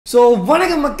So,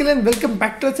 வணக்கம் மக்களே, welcome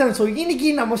back to channel. So இன்னைக்கு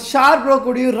நம்ம ஷார் ப்ரோ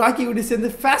கூடயும் ராக்கி கூடயும் சேர்ந்து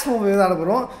Phasmophobia விளையாட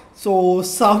போகிறோம். ஸோ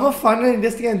செம ஃபன்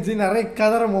இன்ட்ரெஸ்டிங்காக இருந்துச்சு, நிறைய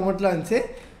கதற மூமெண்ட்லாம் இருந்துச்சு.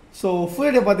 ஸோ ஃபுல்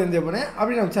வீடியோ பார்த்து என்ஜாய் பண்ணேன்.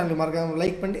 அப்படி நம்ம சேனல் மறக்காம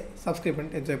லைக் பண்ணி சப்ஸ்கிரைப்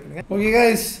பண்ணிட்டு என்ஜாய் பண்ணுங்க. Okay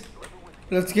guys,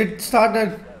 let's get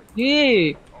started. ஏய்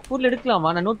ஃபுல் எடுக்கலாமா?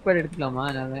 நான் நோட் பேட் எடுக்கலாமா?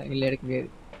 நான் இல்ல எடுக்க முடியாது.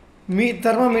 மீட்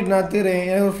நான் தரேன்.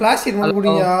 எனக்கு ஒரு ஃபிளாஷ் ஷீட் மட்டும்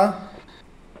கொடுங்க.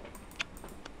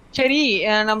 சரி,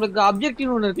 நமக்கு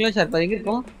ஆப்ஜெக்டிவ் ஒன்னு இருக்குல சார், பாருங்க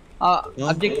இருக்கும்.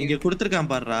 ஆப்ஜெக்ட் இங்க கொடுத்திருக்கான்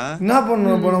பாருடா. என்ன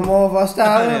பண்ணனும் நம்ம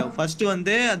ஃபர்ஸ்ட்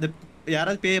வந்து அந்த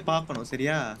யாராவது பேய பார்க்கணும்,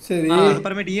 சரியா? சரி.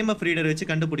 அப்புறமேட்டு EMF ரீடர் வச்சு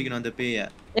கண்டுபிடிக்கணும் அந்த பேய.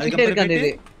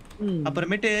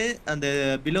 அப்புறமேட்டு அந்த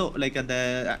பிலோ லைக் அந்த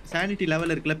சானிட்டி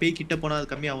லெவல் இருக்குல, பேய் கிட்ட போனா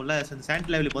அது கம்மி ஆகும்ல. அந்த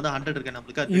சானிட்டி லெவல் இப்போ 100 இருக்கு,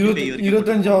 நமக்கு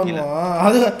 25 ஆகுமா?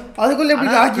 அதுக்குள்ள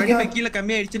எப்படி ஆக்கிக்க? கீழ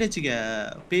கம்மி ஆயிடுச்சுன்னு வெச்சுக்க,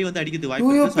 பேய் வந்து அடிக்கிறது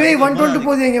வாய்ப்பு இருக்கு. பேய் 120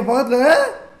 போகுது எங்க பக்கத்துல.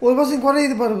 ஒரு பர்சன்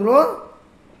குறையுது பாரு ப்ரோ.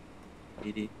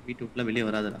 சரி, வீட்டுக்குள்ள வெளிய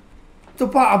வராதடா.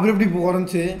 துப்பா அப்படி எப்படி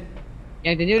குறைஞ்சு?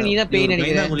 எனக்கு தெரிஞ்சு நீ தான் பேய்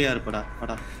நினைக்கிறேன். மூலியா இருப்படா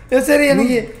படா. சரி,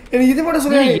 எனக்கு இது மட்டும்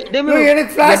சொல்லு.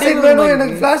 எனக்கு ஃபிளாஷ் லைட் வேணும்,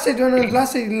 எனக்கு ஃபிளாஷ் லைட் வேணும். எனக்கு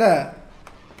ஃபிளாஷ் லைட் இல்ல.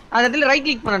 அதல ரைட்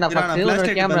கிளிக் பண்ணடா பாக்ஸ்,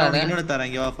 உன்னோட கேமரால இன்னொரு தரேன்,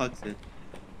 இங்க வா ஃபாக்ஸ்.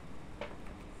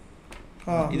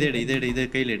 இது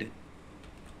கையில எடு.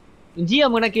 ஜி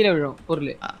அம்மா கீழ விழும்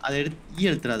பொருள். அத எடுத்து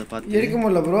எடுத்துற, அத பாத்து எடுக்க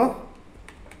முடியல ப்ரோ.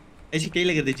 ஏசி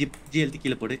கையில இருக்குது, ஜி எழுதி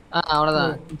கீழ போடு.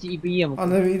 அவ்வளவுதான். ஜி பிஎம்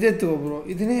அந்த இது எடுத்துக்கோ ப்ரோ.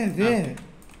 இதுனே இது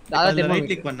அத ரைட்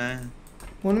கிளிக் பண்ணு.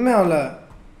 ஒண்ணுமே ஆவல.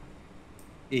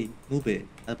 ஏய் மூவே,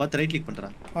 அத பாத்து ரைட் கிளிக் பண்றா.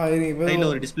 இருங்க, கையில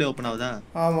ஒரு டிஸ்ப்ளே ஓபன் ஆகுதா?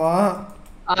 ஆமா.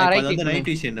 ரைட் கிளிக் ரைட்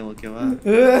விஷன், ஓகேவா?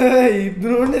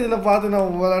 இதுனோட இதுல பாத்து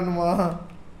நான் போறேன்மா.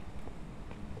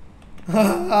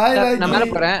 நான் மேல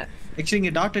போறேன். ஆக்சுவலி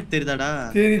இங்க டாட்டட் தெரியுதாடா?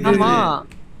 ஆமா.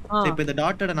 இப்போ இந்த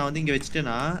டாட்டட நான் வந்து இங்க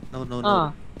வெச்சிட்டேனா, நோ.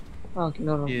 Okay,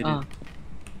 no.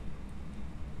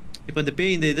 இப்போ இந்த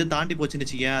பேய் இந்த இத தாண்டி போச்சுன்னு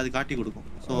வெச்சீங்க, அது காட்டி கொடுக்கும்.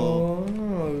 சோ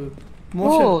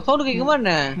மோஷன் சவுண்ட் கேக்குமா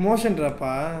என்ன? மோஷன்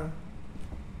ட்ராப்பா?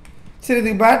 சரி,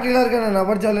 இதுக்கு பேட்டரிலாம் இருக்கா? நான்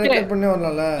நம்பர் ஜால ரெக்கார்ட் பண்ணே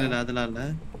வரலாம்ல. இல்ல அதெல்லாம் இல்ல.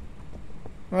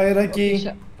 ராக்கி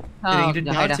இது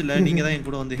டாட்ஸ் இல்ல, நீங்க தான் என்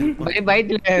கூட வந்து ஹெல்ப் பண்ணுங்க.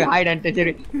 பைட்ல ஹைட் அண்ட்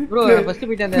சரி ப்ரோ, ஃபர்ஸ்ட்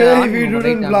போய் அந்த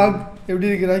வீடியோடன் vlog எப்படி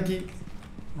இருக்கு ராக்கி?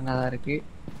 நல்லா இருக்கு.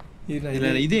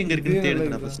 இல்ல இது எங்க இருக்குன்னு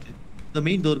தேடுடா ஃபர்ஸ்ட். இந்த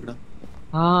மெயின் டோர் இருக்குடா.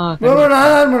 ப்ரோ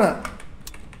நான் ஆன் பண்ணேன்.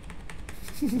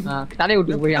 தலை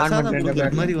விட்டு போய் ஆன் பண்றேன்.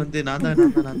 இந்த மாதிரி வந்து நான் தான்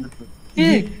ஏ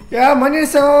மணி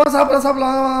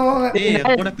சாப்பிடலாம் வாங்க. ஏய்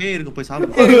போட பேய் இருக்கு, போய்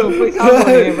சாப்பிடு. போய்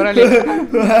சாப்பிடு பரவாயில்லை.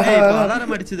 ஏய் இப்போ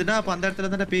அலாரம் அடிச்சதுனா அப்ப அந்த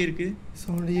இடத்துல தான பேய் இருக்கு.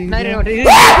 சவுண்ட் ஐயோ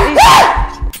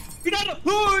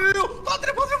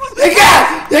பாத்ரே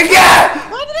எங்க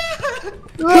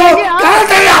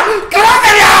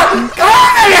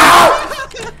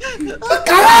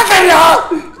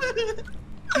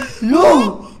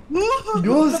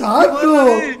யோ சாப்பிடு.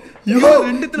 யோ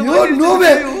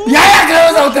நோவே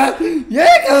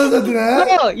ஏய்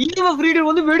EMF ரீடர்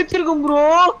வந்து வெடிச்சிருக்கும் ப்ரோ.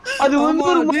 அது வந்து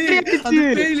ஒரு மாதிரி அது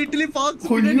பேய் லிட்டரலி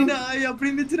பாக்ஸ் பண்ணினா அப்படி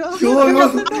இருந்துச்சுடா.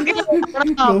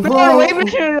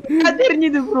 வைப்ரேஷன்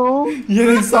தெரிஞ்சது ப்ரோ.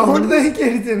 எனக்கு சவுண்ட் தான்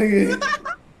கேட்டுச்சு. எனக்கு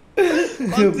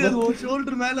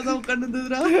ஷோல்டர் மேல தான்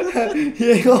உட்கார்ந்திருந்ததுடா.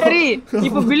 சரி,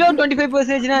 இப்போ below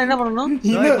 25% னா என்ன பண்ணனும்?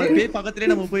 பேய் பக்கத்துலயே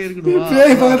நம்ம போய் இருக்கணும்.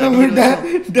 பேய் பக்கத்துல போய்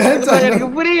டான்ஸ் எனக்கு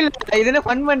புரியல. இது என்ன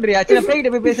ஃபன் பண்றியா? சரி பேய்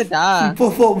கிட்ட போய் பேசட்டா?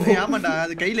 போ. ஆமாடா,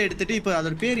 அது கையில எடுத்துட்டு இப்போ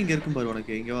அதோட பேர் இங்க இருக்கும் பாரு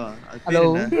உனக்கு. இங்க வா, அது பேர்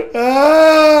என்ன?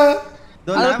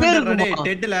 அது பேர்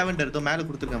டெட் லாவெண்டர். தோ மேல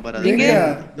கொடுத்திருக்கான் பாரு. அது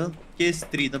தோ கேஸ்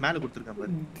 3 தோ மேல கொடுத்திருக்கான்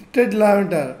பாரு. Dead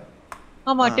lavender.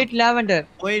 ஆமா, டெட் லாவெண்டர்.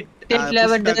 போய் டெட்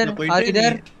லாவெண்டர்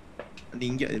ஆர்கிடர்.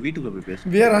 நீங்க வீட்டுக்குள்ள போய் பேசு.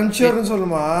 we are unsure னு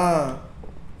சொல்லுமா?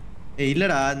 ஏய்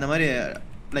இல்லடா, இந்த மாதிரி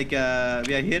like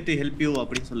we are here to help you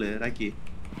அப்படி சொல்லு ராக்கி.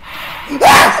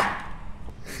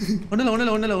 ஒண்ணல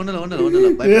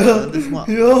பயப்படாத சும்மா.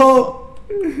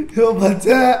 யோ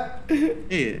பச்சா.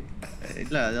 ஏய்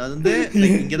இல்ல அது வந்து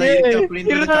இங்க தான் இருக்கு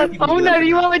அப்படிங்கறத காட்டி. சவுண்ட்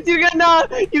அதிகமா வச்சிருக்கேன்டா.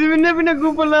 இது பின்ன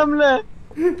கூப்பிடலாம்ல.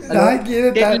 Rakhi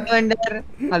dead lavender.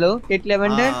 Hello dead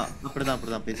lavender.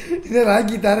 அப்படிதான் பேசு. இது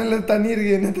ராக்கி தரல தண்ணி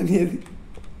இருக்கு. என்ன தண்ணி அது?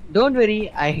 Don't worry,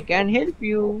 I can help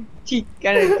you.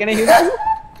 Can I help you?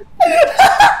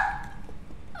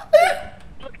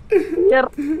 Here.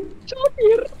 Stop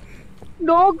here.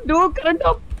 No, current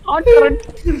up. Hot current.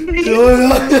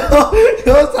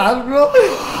 Yo, sir bro.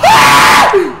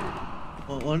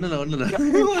 ஒண்ணல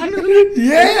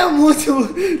ஏய் மூச்சு.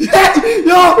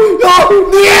 யோ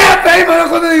நீ பேய் மர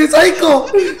கொண்டு சைக்கோ.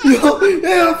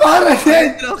 ஏய் பாரு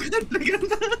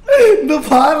இந்த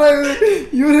பாரு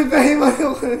இவரு பேய் மர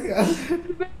கொண்டு.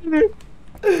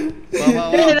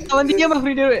 நான் வந்து EMF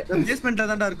ரீடர் ரிப்ளேஸ்மென்ட்டா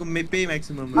தான்டா இருக்கும் பேய்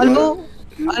மேக்ஸிமம்.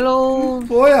 ஹலோ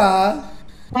போயா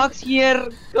Fox here,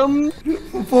 come.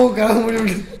 போ கிளம்ப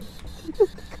முடியும்.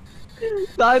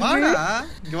 வாடா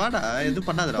இங்க வாடா எதுவும்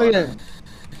பண்ணாதடா வாடா.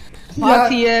 Fox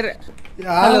here.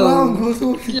 யாரெல்லாம் கொசு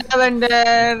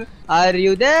Lavender, are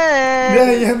you there?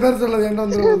 டேய் என் பேர் சொல்லாத என்ன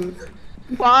வந்துருது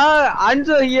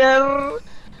Anjo here.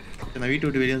 நான் வீட்டு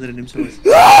விட்டு வெளிய வந்து 2 நிமிஷம் ஆச்சு.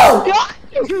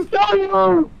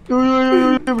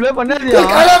 இப்படியே பண்ணாதியா?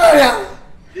 கலவரியா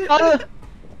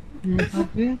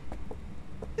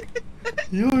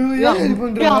யூ ஏன் இது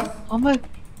பண்ற அம்மா.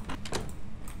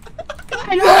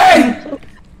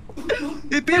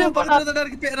 ஏய் பேய் பக்கத்துல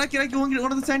இருக்கு. ராக்கி ராக்கி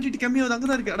உனது சானிட்டி கம்மியாவது அங்க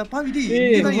தான் இருக்கு. அட பாவிடி.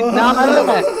 நான்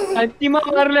வரல. சத்தியமா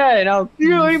வரல. நான்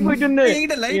கீழ ஓடி போயிட்டு இருந்தேன்.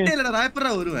 என்கிட்ட லைட் இல்லடா. நான்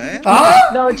எப்பறா வருவேன்?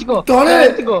 நான் வச்சுக்கோ. தோலே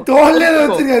எடுத்துக்கோ. தோலே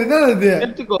வச்சிருக்காரு என்ன அது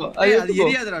எடுத்துக்கோ. அது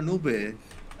எரியாதடா நூபு.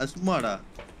 அது சும்மாடா.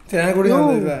 சரி நான் கூட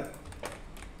வந்தது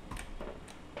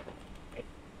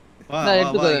வா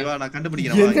வா வா நான்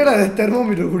கண்டுபிடிக்கிறேன். என்னடா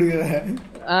தெர்மோமீட்டர் குடுக்குற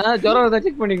ஜரம் வந்தா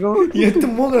செக் பண்ணிக்கோ. எத்து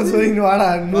மூக்க சொல்லிட்டு வாடா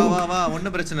வா வா வா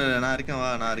ஒண்ணும் பிரச்சனை இல்ல. நான் இருக்கேன்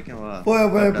வா. போய்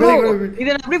இத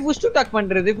நான் அப்படியே புஷ் டு டாக்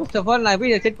பண்றது ஃபர்ஸ்ட் ஆஃப் ஆல் நான்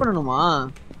போய் செட் பண்ணனுமா?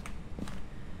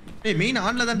 ஏய் மெயின்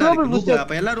ஆன்ல தான் இருக்கு.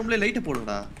 அப்ப எல்லா ரூம்ல லைட்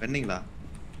போடுடா. வெண்ணீங்களா?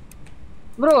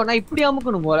 bro நான் இப்படி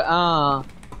அமுக்கணும் போல.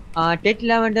 Dead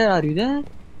lavender are you there?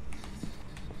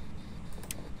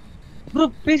 bro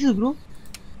பேசு bro.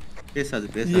 பேசாது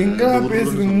எங்க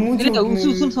பேசுது மூஞ்சி இல்ல உசு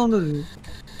சவுண்ட் வருது.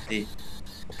 ஏய்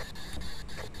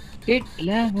டெட்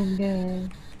லாவெண்டர்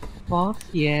பாக்ஸ்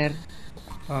ஹியர்.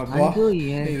 அப்பா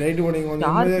நீ ரைட் போடுங்க வந்து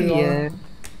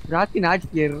ராக்கி நாட்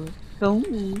ஹியர்.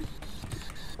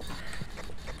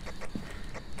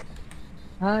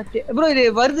 bro இது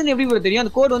வருதுன்னு எப்படி bro தெரியும்?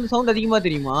 அந்த கோட் வந்து சவுண்ட் அதிகமா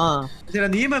தெரியுமா? சரி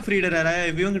அந்த EMF ரீடர்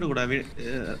இவங்க கிட்ட கூட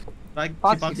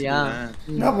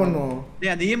என்ன பண்ணும்?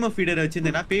 டேய் அந்த EMF ரீடர்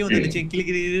வச்சிருந்தேனா பேய் வந்து நிச்சயம்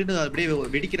கிளிகிரின்னு அப்படியே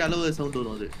வெடிக்கிற அளவு சவுண்ட்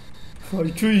வரும் அது.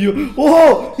 ஐயோ ஓஹோ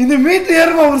இந்த மீட்டர்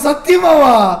ஏறுமா ஒரு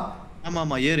சத்தியமாவா? ஆமா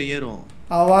ஆமா ஏறும்.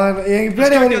 அவன் எங்க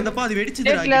பேரே வந்தப்ப அது வெடிச்சதுடா.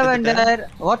 Dead lavender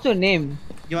what's your name?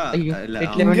 இங்க வா. இல்ல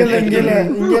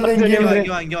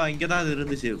இங்க தான் அது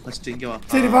இருந்துச்சு ஃபர்ஸ்ட். இங்க வா.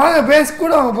 சரி வாங்க பேஸ்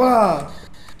கூட வாங்க போலாம்.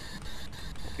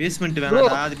 பேஸ்மென்ட்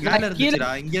வேணாடா. அது மேல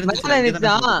இருந்துச்சுடா. இங்க இருந்துச்சு.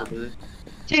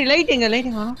 சரி லைட் எங்க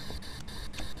காணோம்.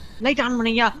 லைட் ஆன்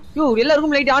பண்ணீங்க. யோ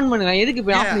எல்லாருக்கும் லைட் ஆன் பண்ணுங்க. எதுக்கு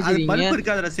இப்ப ஆஃப் அது பண்ணிட்டீங்க? பல்ப்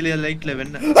இருக்காதடா சில லைட்ல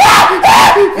வெண்ண.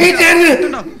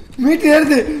 மீட்டர்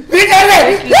ஏறுது.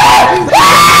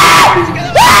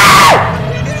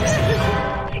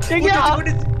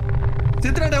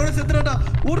 செத்துறாடா.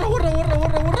 ஓடுறா.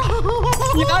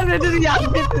 யார் செத்துது?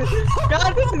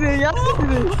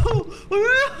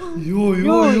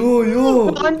 யோ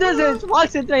அந்த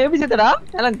ஸ்மால் செத்துறா. எப்படி செத்துடா?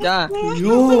 நல்லாச்சா?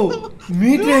 யோ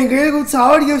மீட்டர் எங்க கையில குச்சி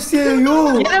சாவடி வச்சியே. யோ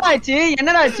என்னடா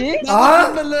ஆச்சு?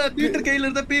 நல்ல மீட்டர் கையில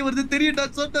இருந்தா பேய் வருது தெரியும்டா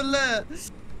சொன்னல்ல.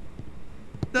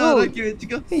 தாரக்கி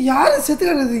வெச்சுக்கோ. யார செத்து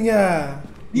கிடக்குறீங்க?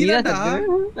 நீடா.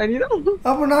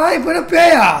 அப்ப நான் இப்ப என்ன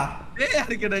பேயா? பேயா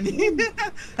இருக்கடா நீ.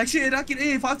 actually ராக்கி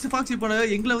ஃபாக்ஸ் இப்போ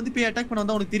எங்களை வந்து பேய் அட்டாக் பண்ண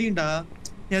வந்தா உனக்கு தெரியும்டா.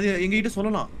 நீ அது எங்க கிட்ட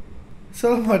சொல்லலாம்.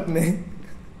 சொல்ல மாட்டேனே.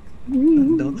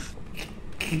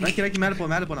 ராக்கி மேல போ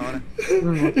நான் வரேன்.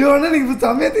 யோ அண்ணா நீங்க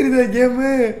சமய தெரியுதா கேம்?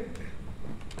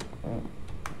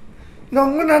 நான்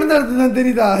உங்க நடந்த இடத்துல தான்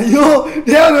தெரியுதா? ஐயோ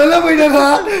டேய் வெளில போயிட்டாடா.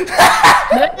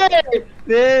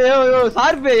 டேய்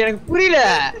சார்பே எனக்கு புரியல.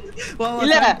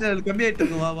 இல்ல கம்மி ஆயிட்டு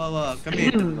இருக்கு. வா கம்மி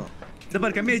ஆயிட்டு இருக்கு. இந்த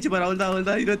பாரு கம்மி ஆயிச்சு பாரு.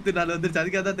 அவள்தான் 24 வந்துருச்சு.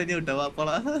 அதுக்காக தான் தண்ணி விட்ட. வா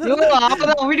போலாம். யோ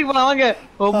அப்பதான் வீட்டுக்கு போலாம் வாங்க.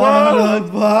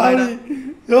 பாய்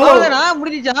யோ அவ்வளவுதானா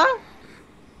முடிஞ்சிச்சா?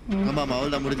 ஆமா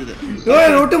அவள்தான் முடிஞ்சது. யோ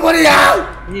விட்டு போறியா?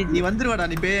 நீ வந்துருவாடா.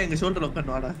 நீ பேய் எங்க ஷோல்டர்ல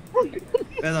உட்கார்ந்து வாடா.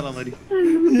 பேசலாம் மாதிரி.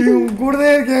 நீ கூடவே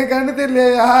இருக்கே கண்ணு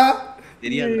தெரியலையா?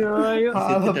 தெரியாது.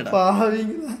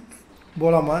 பாவிங்களா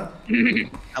போலாமா?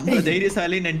 நம்ம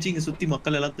தைரியசாலி நினைச்சு இங்க சுத்தி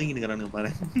மக்கள் எல்லாம் தூங்கி நிக்கறானுங்க பாரு.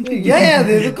 ஏன்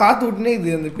அது எது காத்து விட்டுனே இது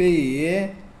அந்த பேய்?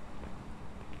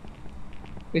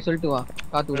 போய் சொல்லிட்டு வா.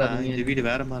 காத்து விடாதீங்க. இந்த வீடு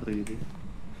வேற மாதிரி இருக்குது.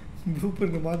 ப்ளூ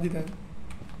பிரிண்ட் மாத்திட்டாங்க.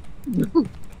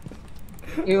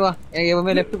 ஏய் வா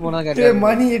எப்பவுமே லெஃப்ட் போனா கரெக்ட். டேய்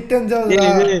மணி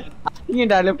 8:05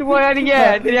 நீங்கடா லெஃப்ட் போறாதீங்க.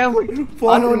 தெரியாம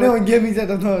போன உடனே கேமிங்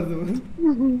செட்டப் தான் வருது.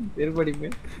 திருப்படிங்க.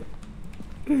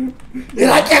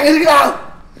 இராக்கி அங்க இருக்கா?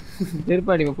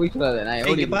 திருப்படிங்க போய் சொல்லாத. நான்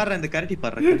இங்க பாரு இந்த கரடி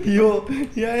பாரு. ஐயோ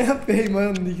ஏன் பேய்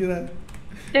மாதிரி நிக்குதா?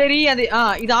 சரி அது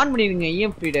இது ஆன் பண்ணிடுங்க.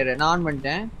 EMF ரீடர் நான் ஆன்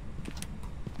பண்ணிட்டேன்.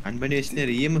 ஆன் பண்ணி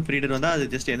வச்சிட்டேன். EMF ரீடர் வந்தா அது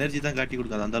ஜஸ்ட் எனர்ஜி தான் காட்டி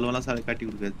கொடுக்காது. அந்த அளவுலாம் காட்டி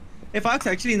கொடுக்காது. ஃபாக்ஸ்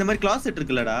ஆக்சுவலி இந்த மாதிரி கிளாஸ் செட்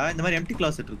இருக்குலடா. இந்த மாதிரி எம்டி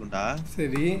கிளாஸ் செட் இருக்கும்டா.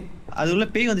 சரி அது உள்ள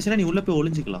பேய் வந்துச்சுனா நீ உள்ள போய்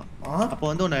ஒளிஞ்சிக்கலாம். அப்ப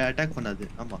வந்து உன்னை அட்டாக் பண்ணாது.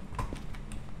 ஆமா.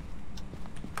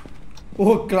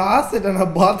 ஓ கிளாஸ் செட்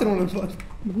நான் பாத்ரூம்ல பார்த்தேன்.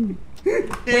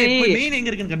 ஏய் மெயின் எங்க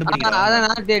இருக்குன்னு கண்டுபிடிங்க. அத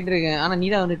நான் தேடிட்டு இருக்கேன். ஆனா நீ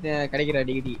தான் வந்து கிடைக்கிற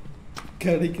டிகிரி.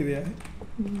 கிடைக்குதா?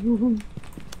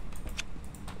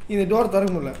 இந்த டோர்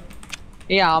திறக்க முடியல.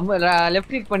 ஏய்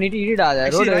லெஃப்ட் கிளிக் பண்ணிட்டு இடிடா அத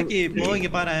ரோட். ராக்கி இப்போ இங்க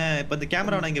பாரு. இப்போ இந்த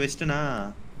கேமரா நான் இங்க வெச்சிட்டேனா?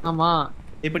 ஆமா.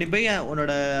 இப்போ நீ போய்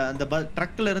உன்னோட அந்த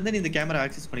ட்ரக்ல இருந்து நீ இந்த கேமரா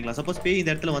ஆக்சஸ் பண்ணிக்கலாம். சப்போஸ் பேய் இந்த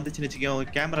இடத்துல வந்துச்சுன்னு வெச்சுக்கோ,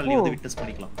 கேமரால இருந்து விட்னஸ்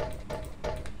பண்ணிக்கலாம்.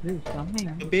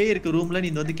 பேய் இருக்க ரூம்ல நீ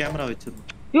வந்து கேமரா வெச்சிரணும்.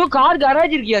 யோ கார்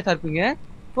கராஜ் இருக்கியா சார்பிங்க?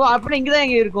 ஓ அப்ப இங்க தான்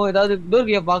எங்க இருக்கும். ஏதாவது டோர்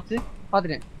கியா பாக்ஸ்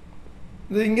பாத்துட்டேன்.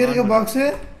 இது இங்க இருக்க பாக்ஸ்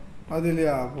அது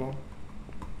இல்லையா அப்போ?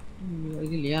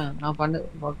 இது இல்லையா? நான் பண்ண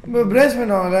ப்ரோ பிரேஸ்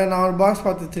பண்ணாங்கல நான் ஒரு பாக்ஸ்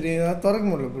பார்த்து தெரியுதா திறக்க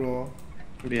முடியல ப்ரோ.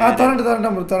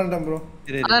 தரண்டேன் ப்ரோ.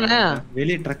 அதானே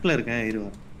வெளிய ட்ரக்ல இருக்கேன் இரு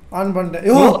வர. ஆன் பண்ணிட்டேன்.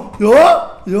 யோ யோ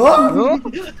யோ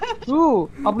யூ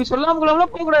அப்படி சொல்லாம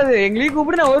போக கூடாது. எங்களையும்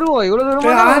கூப்பிடு நான் வருவோம். இவ்வளவு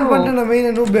தூரமா ஆன் பண்ணிட்டேன் நான்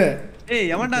மெயின் நூப்.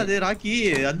 ஏய் எவன்டா அது ராக்கி?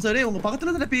 அன்சாரே உங்க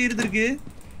பக்கத்துல தான பேய் இருந்திருக்கு.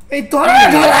 ஏய்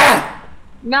தொறடா.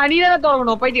 நான் நீ தான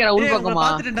தொறக்கணும் பைத்தியடா உள்ள பக்கமா.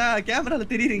 பாத்துட்டேன்டா கேமரால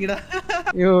தெரியுறீங்கடா.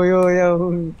 யோ யோ யோ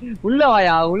உள்ள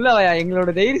வாயா எங்களோட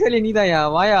தைரியசாலி நீதாயா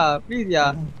வாயா ப்ளீஸ் யா.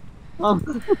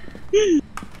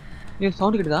 ஏ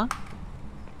சவுண்ட் கேக்குதா?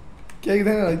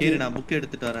 கேக்குதா? கேரு நான் புக்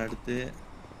எடுத்துட்டு வரேன் அடுத்து.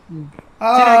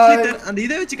 சரி அந்த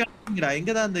இத வெச்சு காட்டுங்கடா.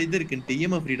 எங்க தான் அந்த இது இருக்கு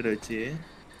EMF ரீடர் வெச்சு.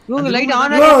 இவங்க லைட்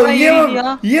ஆன் ப்ரோ ஆயிடுச்சு.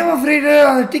 EMF ரீடர்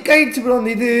அந்த டிக் ஆயிடுச்சு ப்ரோ.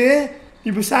 அந்த இது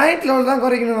இப்போ சைட் லெவல் தான்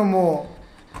குறைக்கணும் நம்ம.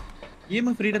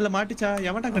 EMF ரீடர்ல மாட்டிச்சா?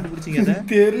 எவன்டா கண்டுபிடிச்சீங்க அத?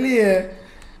 தெரியலையே.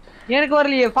 எனக்கு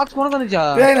வரலையே. ஃபாக்ஸ் உனக்கு வந்துச்சா?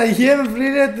 டேய் நான் EMF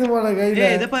ரீடர் எடுத்து போற கையில.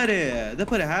 ஏய் இத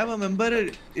பாரு have a member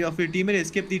of your team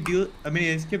escape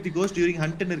the ghost during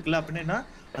hunt ன்னு இருக்குல. அப்படினா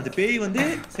அந்த பேய் வந்து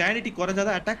sanity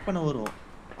குறஞ்சாதான் அட்டாக் பண்ண வரும்.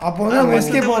 அப்போ நம்ம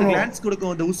எஸ்கேப் பண்ணனும். கிளான்ஸ்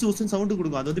கொடுக்கும். அந்த உஸ்ஸு சவுண்ட்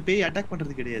கொடுக்கும். அது வந்து பேய் அட்டாக்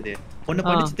பண்றது கிடையாது. ஒண்ணு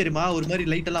பண்ணிச்சு தெரியுமா? ஒரு மாதிரி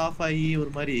லைட் எல்லாம் ஆஃப் ஆகி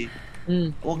ஒரு மாதிரி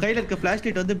உன் கையில இருக்க ஃபிளாஷ்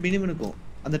லைட் வந்து மினிமினுக்கும்.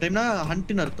 அந்த டைம்னா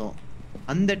ஹண்ட்னு அர்த்தம்.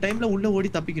 அந்த டைம்ல உள்ள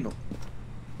ஓடி தப்பிக்கணும்.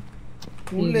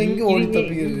 உள்ள எங்க ஓடி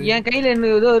தப்பிக்கிறது? என் கையில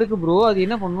என்ன ஏதோ இருக்கு ப்ரோ. அது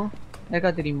என்ன பண்ணும்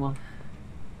எனக்கா தெரியுமா?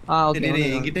 ஓகே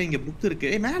என்கிட்ட இங்க புக்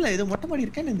இருக்கு. ஏய் மேல ஏதோ மொட்டை மாடி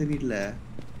இருக்கேன் இந்த வீட்ல.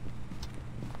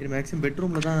 இது மேக்ஸிமம்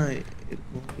பெட்ரூம்ல தான்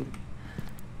இருக்கும்.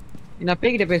 நான்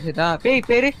பேய் கிட்ட பேசிட்டா. பேய்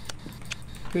பேர்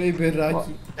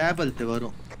ராக்கி. டேபிள்ல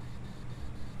வரும்.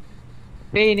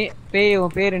 பேய்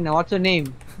உன் பேர் என்ன? What's your name?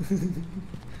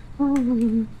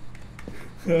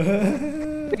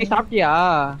 பேய் சாப்பிட்டியா?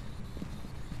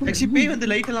 ஆக்சுவலி பேய் வந்து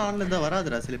லைட் எல்லாம் ஆன்ல இருந்தா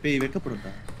வராதுடா. சில பேய்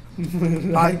வெக்கப்படும்டா.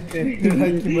 ராக்கி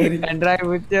மாதிரி கண்ட்ராய்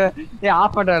விட்டு ஏய்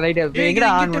ஆஃப் பண்ற லைட்.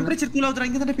 எங்கடா ஆன் பண்ணு. Temperature cool ஆவுதுடா.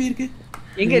 இங்க தான பேய் இருக்கு.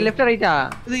 எங்க லெஃப்ட் ரைட்டா?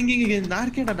 இது இங்க நான்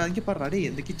இருக்கேன்டா. இங்க பாருடா. டேய்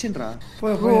இந்த கிச்சன்டா. ஓ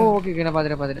ஓகே நான்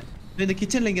பாத்துறேன். இந்த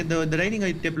கிச்சன்ல இங்க இந்த டைனிங்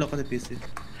டேபிள்ல உட்கார்ந்து பேசு.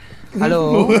 ஹலோ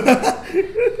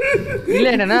இல்ல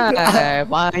என்னன்னா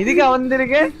இதுக்கு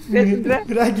வந்திருக்கேன்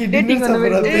ராக்கி டேட்டிங்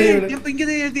வந்து இப்ப இங்க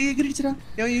எகிரிச்சுடா.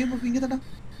 இங்க தான்டா.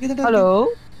 ஹலோ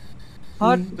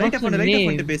ரைட் ஆஃப்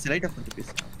பண்ணு பேசு.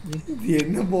 இது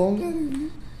என்ன போங்க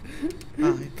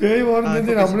பேய்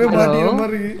வந்து நம்மளே மாட்டிற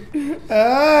மாதிரி இருக்கு.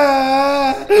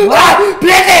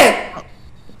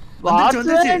 What's your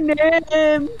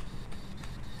name?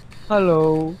 Hello,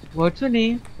 what's your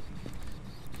name?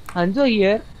 Anjo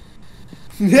here.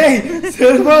 டேய்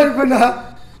செல்வா இருப்படா.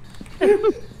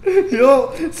 யோ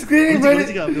ஸ்கிரீன்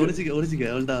பண்ணி ஒரிஜிக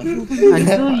அவ்வளவுதான்.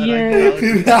 Anjo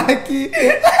here. ராக்கி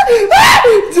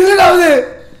ஜிலாவுது.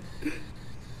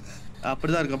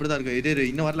 அப்படிதான் இருக்கு. இது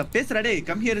இன்னும் வரல. பேசுறா டேய்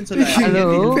கம் ஹியர்னு சொல்ல. Hello,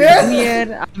 come here.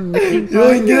 யோ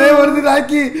இங்கே வருது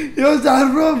ராக்கி. யோ சார்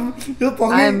ப்ரோ. யோ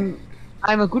போங்க.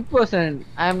 I'm a good person.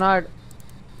 I am not.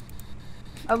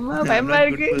 அம்மா பயமா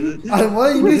இருக்கு. அது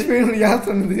போய் இங்கிலீஷ் பேசணும் யார்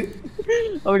சொன்னது?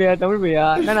 அப்படியா தமிழ் பையா?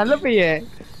 நான் நல்ல பையன்.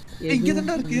 இங்க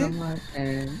தான்டா இருக்கு.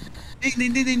 ஏய்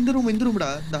இந்த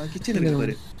ரூம்டா. இந்த கிச்சன் இருக்கு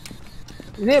பாரு.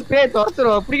 இதே பேய்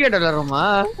தொரத்துறோம். அப்படி கேட்டலறோமா?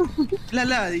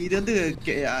 இல்ல இது வந்து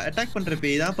அட்டாக் பண்ற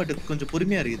பேய் தான். பட் கொஞ்சம்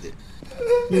பொறுமையா இருக்குது.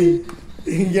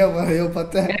 இங்க பாரு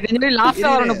பத்த. எனக்கு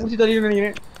லாஸ்டா வரணும் புடிச்சு தள்ளின்னு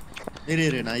நினைக்கிறேன்.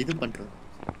 இரு நான் இது பண்றேன்.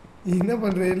 என்ன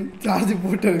பண்றேன்? சார்ஜ்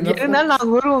போட்டுறேன். என்னால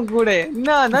நான் வருவோம் கூட. என்ன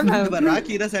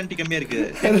ராக்கி தான் சானிட்டி கம்மியா இருக்கு.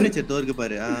 டெம்பரேச்சர் தோருக்கு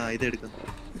பாரு. இத எடுக்கணும்.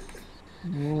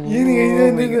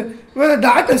 இது வேற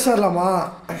டாக்டர் சொல்லலாமா?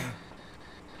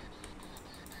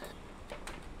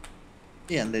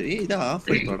 ஏய் அந்த இத ஆஃப்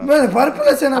பண்ணிட்டோடா. வேற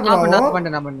பர்பிள் என்ன பண்ணுவோம்?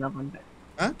 நான்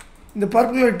பண்ணிட்டேன். இந்த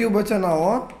பர்பிள் டியூப் வச்சா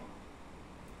நாவும்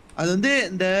அது வந்து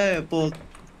இந்த இப்போ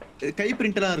கை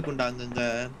பிரிண்ட்லாம் இருக்கும்டா அங்கங்க.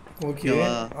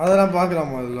 ஓகேவா? அதெல்லாம்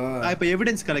பார்க்கலாமா அதுல? இப்போ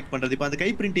எவிடன்ஸ் கலெக்ட் பண்றது. இப்போ அந்த கை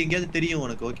பிரிண்ட் எங்கயாவது தெரியும்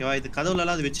உனக்கு. ஓகேவா? இது கதவுல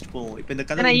எல்லாம் அது வெச்சிட்டு போவோம். இப்போ இந்த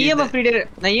கதவு நான்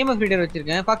EMF ரீடர்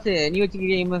வச்சிருக்கேன். பாக்ஸ் நீ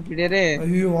வச்சிருக்கிய EMF ரீடர்?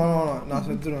 ஐயோ வேணாம் நான்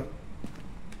செத்துறேன்.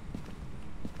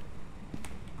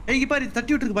 ஏய் இங்க பாரு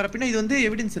தட்டி விட்டுருக்கு பாரு. பின்ன இது வந்து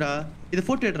எவிடன்ஸ்டா. இது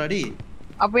போட்டோ எடுறாடி.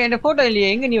 அப்ப என் போட்டோ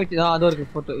இல்லையே. எங்க நீ வச்சதோ அதோ இருக்கு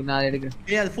போட்டோ. நான் அதை எடுக்கிறேன்.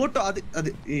 ஏய் அது போட்டோ அது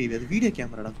ஏய் இது வீடியோ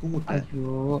கேமராடா. கூமுட்ட.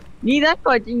 ஐயோ நீ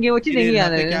தான் இங்க வச்சிருக்கீங்க.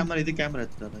 அது கேமரா இது கேமரா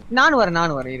எடுத்துடா. நான்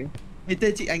வரேன் இரு.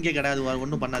 இத்தேச்சி அங்கே கிடையாது.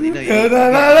 ஒண்ணும் பண்ணாதீங்க.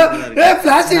 ஏய்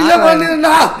ஃபிளாஷ் இல்ல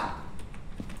பண்ணிரடா.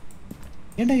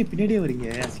 ஏன்டா பின்னாடியே வரீங்க?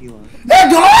 அசிங்கமா. ஏய்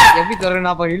டோர் எப்படி தரேன்?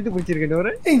 நான் இழுத்து பிடிச்சிருக்கேன்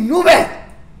டோர். ஏய் நூபே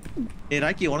ஏய்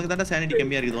ராக்கி உனக்கு தான்டா சானிட்டி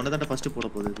கம்மியா இருக்குது. உன்ன தான்டா ஃபர்ஸ்ட் போட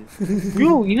போகுது. யூ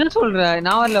என்ன சொல்ற?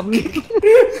 நான் வரல அப்படி.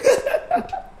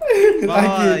 வா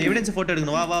எவிடன்ஸ் போட்டோ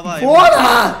எடுக்கணும். வா வா வா. போடா.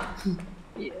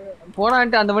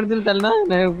 போடான்ட்டு அந்த படத்துல தள்ளனா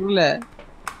நான் புரியல.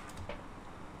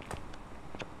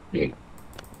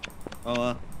 வா.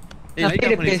 ஏய் லைட்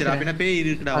ஆஃப் பண்ணிடுடா. பின்ன பேய்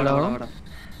இருக்குடா. வாடா வாடா.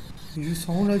 இது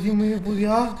சவுண்ட் அதிகமா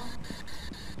போறியா?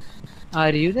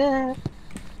 Are you there?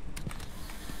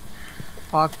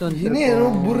 பாக்ட் வந்து இனி ஏதோ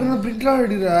புர்ன பிரிண்ட்லாம்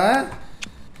எடுடா.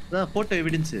 அதான் போட்டோ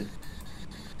எவிடன்ஸ்.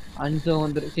 அஞ்சோ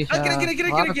வந்துருச்சு.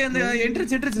 கிரக்கி அந்த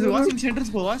என்ட்ரன்ஸ் வாஷிங் மிஷின்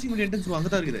என்ட்ரன்ஸ் போ. வாஷிங் மிஷின் என்ட்ரன்ஸ் போ. அங்க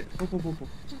தான் இருக்குது. போ.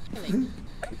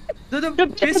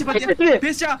 பேசி பாத்தியா?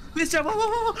 பேசா வா.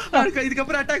 இதுக்கு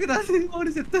அப்புறம் அட்டாக் தான்.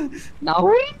 ஓடி செத்து. நான்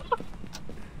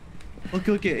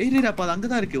ஓகே. ஏய் அப்ப அது அங்க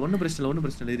தான் இருக்கு. ஒண்ணும்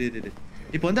பிரச்சனை இல்ல. இரு.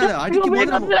 இப்போ வந்து அது அடிக்கும்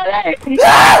போது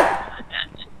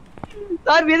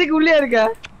சார் எதுக்கு உள்ளே இருக்க?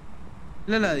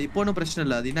 இல்ல இப்போ ஒண்ணும் பிரச்சனை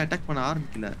இல்ல. அது இன்னும் அட்டாக் பண்ண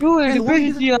ஆரம்பிக்கல.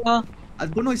 அது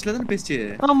பொண்ணு வயசுல தான் பேசிச்சு.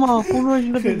 ஆமா பொண்ணு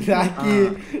வயசுல பேசி. ராக்கி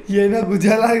என்ன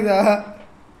குஜாலாகுதா?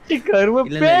 கரும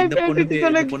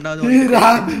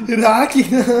ராக்கி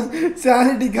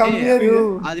சானிட்டி கம்மியா இருக்கு.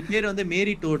 அது பேர் வந்து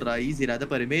மேரி டோட்ரா. ஈஸியா அத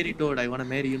பாரு. மேரி டோட் ஐ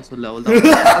வான்ட் மேரி யூ சொல்ல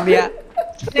அவ்வளவுதான். அப்படியே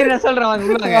சரி நான் சொல்றேன் வாங்க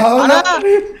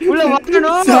உள்ள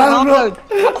வரணும்.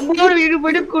 சார் வீடு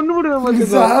போய்ட்டு கொண்டு போடுவேன் வந்து.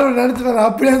 சார் நினைச்சேன்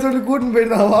அப்படியே சொல்லி கூட்டிட்டு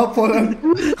போயிடுதான். வா போலாம்.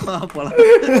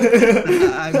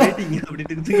 ஐ வெயிட்டிங்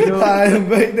அப்படிட்டு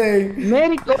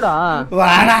மேரி டோடா.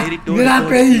 வாடா. என்ன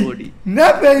பேய்? என்ன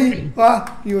பேய்? வா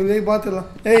நீ ஒரே பாத்துறலாம்.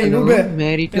 ஏய் நூபே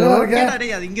மேரி டோடா.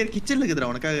 டேய் அது இங்க கிச்சன்ல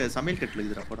இருக்குடா. உனக்காக சமையல் கட்டுல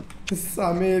இருக்குடா. போடா.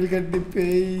 சமையல் கட்டு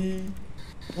பேய்.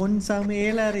 ஒன்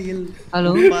சமையல் அறையில்.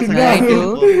 Hello Mary to.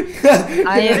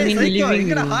 I am in living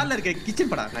இங்க ஹால்ல இருக்க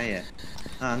கிச்சன் படா நாயே.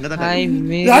 அங்க தான்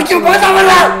ராக்கி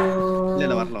பாத்தாவல.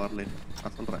 இல்ல வரல.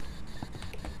 நான் சொல்றேன்.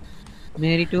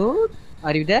 மேரி to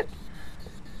are you there?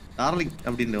 Darling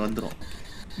அப்படினு வந்துரும்.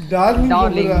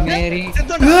 டார்லிங் மேரி.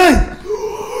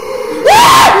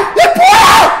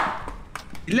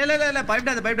 இல்ல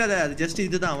பயப்படாத. அது ஜஸ்ட்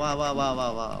இதுதான். வா.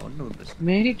 ஒண்ணும் பிரச்சனை.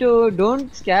 மேரி to don't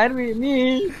scare me.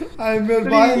 I will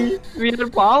buy. Veer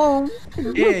பாவம்.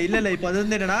 ஏய் இல்ல இப்போ அது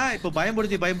வந்து என்னன்னா இப்போ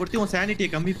பயம்படுத்தி உன் சானிட்டியை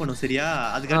கம்மி பண்ணும் சரியா?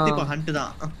 அதுக்கு அடுத்து இப்போ ஹண்ட்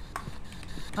தான்.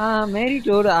 மேரி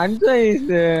to அன்சோ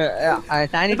is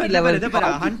sanity level.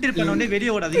 Hunt பண்ண உடனே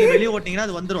வெளிய ஓடாதீங்க. வெளிய ஓட்டினீங்கன்னா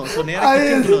அது வந்துரும். சோ நேரா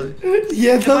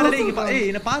கிச்சன் ஏய்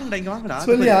என்ன பாருங்கடா இங்க வாங்கடா.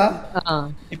 சொல்லியா?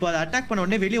 இப்போ அது அட்டாக் பண்ண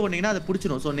உடனே வெளிய ஓடினீங்கன்னா அது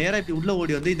புடிச்சிரும். சோ நேரா இப்படி உள்ள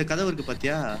ஓடி வந்து இந்த கதவு இருக்கு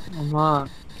பாத்தியா? ஆமா.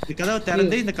 இந்த கதவை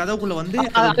திறந்து இந்த கதவுக்குள்ள வந்து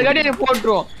அது கடியே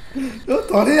போட்றோம். யோ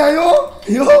தொலையாயோ.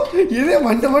 யோ இதே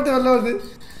மண்ட மட்டும் வரல வருது.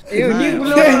 ஐயோ நீ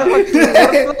உள்ள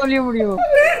வரல முடியும்.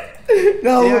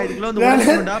 நான் இதுக்குள்ள வந்து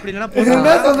ஓடணும்டா. அப்படி இல்லனா போடா.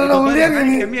 என்ன சொல்றேன் உள்ளே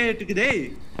நீ கம்மியா இருக்குது. டேய்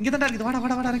இங்க தான் இருக்குது.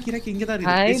 வாடா ராக்கி இங்க தான்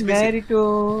இருக்குது. Hi Mary to.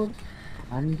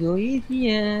 அன்ஜோ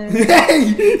ஈஸியா. ஏய்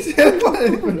செல்பா.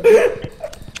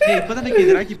 ஏய் இப்பதான்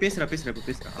நான் ராக்கி பேசுறா.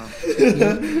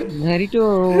 மேரி டோ.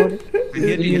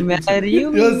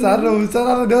 யோ சார் நான்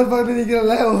உசாரான டோர் பக்கத்துல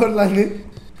நிக்கிறல ஓடலான்னு.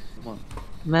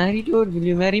 மேரி to will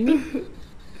you marry me?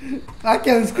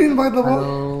 Rakhi அந்த ஸ்கிரீன் பக்கத்துல போ.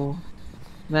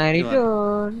 Marry too.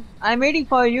 I'm waiting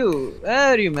for you. Where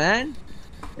are you, man?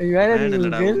 Where are you?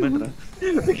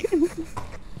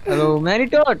 Hello, Mary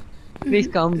Todd. Please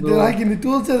come, bro. Rakhi இந்த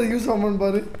டூல்ஸ் எதை யூஸ் பண்ண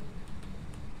பாரு.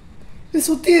 இது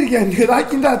சுத்தி இருக்கேன்.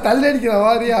 ராக்கி இந்த தள்ள அடிக்கிற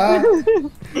வாரியா?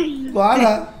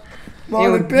 வாடா.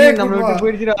 மாவு பேய் நம்மள விட்டு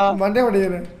போயிடுச்சுடா. மண்டே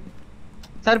வடையறேன்.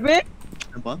 சர்பே?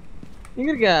 என்னப்பா? எங்க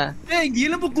இருக்க? ஏய் இங்க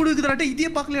எலும்பு கூடு இருக்குடா.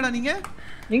 இதையே பார்க்கலடா நீங்க?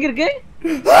 எங்க இருக்கு?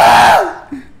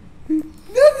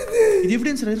 இது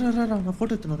எவிடன்ஸ் நான்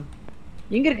போட்டோ எடுத்து வரேன்.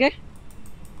 எங்க இருக்க?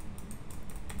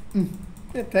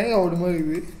 தேங்க ஓடு மாதிரி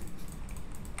இருக்குது.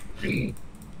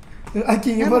 ராக்கி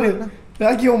இங்க பாரு.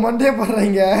 ராக்கி உன் மண்டே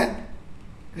பாருங்க.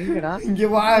 எங்கடா? இங்க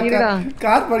வா.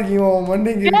 கார் பார்க்கிங் உன் மண்டே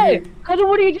இங்க இருக்கு. ஏய் கது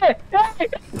மூடிச்சு.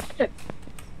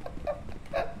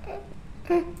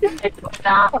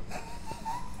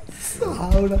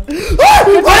 சாவுடா.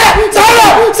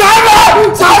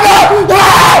 சாவு.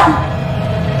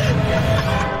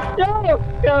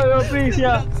 Yo, please,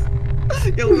 yeah.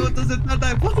 எவ்வளவு செத்தாடா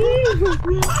இப்போ.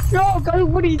 யோ கது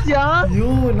மூடிச்சியா?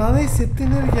 ஐயோ நானே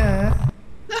செத்துனே இருக்கேன்.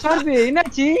 சர்பே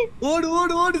என்னாச்சு?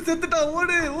 ஓடு செத்துடா.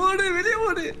 ஓடு வெளிய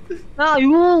ஓடு.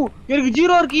 ஐயோ எனக்கு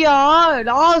 0 இருக்கியா?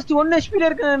 லாஸ்ட் 1 HP ல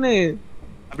இருக்கேன் நானு.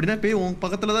 அப்படினா பேய் உன்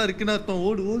பக்கத்துல தான் இருக்குன்னு அர்த்தம்.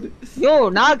 ஓடு. யோ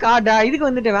நான் காடா இதுக்கு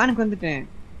வந்துட்டேன். வேனுக்கு வந்துட்டேன்.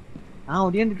 நான்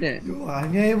ஓடியாந்துட்டேன். ஐயோ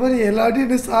அநியாயமா எல்லாத்தையும்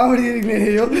என்ன சாவடிக்கிறீங்களே.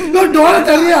 ஐயோ டோர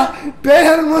தள்ளியா. பேர்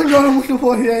டோர முட்டு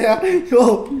போறியா? யோ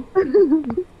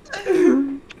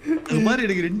அது மாதிரி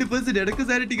எனக்கு 2% எனக்கு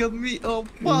சானிட்டி கம்மி.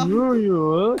 அப்பா ஐயோ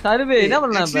சர்வே என்ன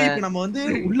பண்ணலாம் இப்ப? இப்போ நம்ம வந்து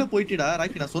உள்ள போய்ட்டிடா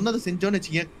ராக்கி. நான் சொன்னதை செஞ்சோன்னு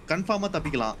வெச்சீங்க கன்ஃபார்மா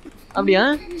தப்பிக்கலாம். அப்படியே?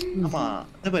 ஆமா.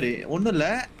 அத பாரு ஒண்ணும் இல்ல.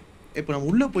 இப்ப நம்ம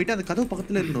உள்ள போயிட்டு அந்த கதவு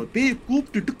பக்கத்துல இருக்கணும். பேய்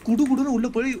கூப்பிட்டுட்டு குடுகுடுன்னு உள்ள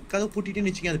போய் கதவு பூட்டிட்டே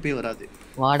நிச்சீங்க அந்த பேய் வராது.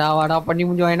 வாடா பண்ணி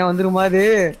முடிஞ்சு வாயினா வந்துருமா அது?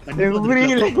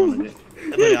 புரியல.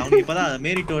 அவங்க இப்பதான்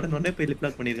மேரிட்டோட உடனே போய் லிப்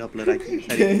லாக் பண்ணிருக்காப்ல ராக்கி.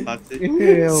 சரி பாக்ஸ்.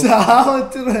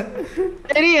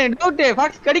 சரி டவுட்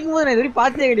பாக்ஸ் கடிக்கும் போது நான் இதுவரை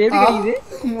பார்த்ததே கிடையாது. எப்படி கடிக்குது?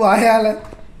 வாயால.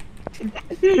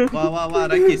 வா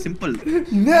ராக்கி சிம்பிள்.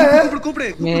 கூப்பிடு.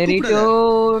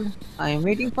 மேரிட்டோட் I am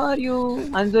waiting for you.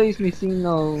 Anzo is missing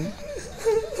now.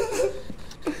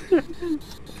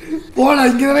 போடா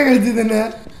இங்க தான கடிச்சது என்ன?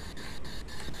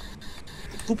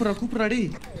 கூப்பிடுறா டேய்.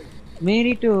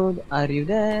 மேரிட்டோட் are you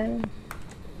there?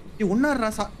 நீ ஒண்ணாறா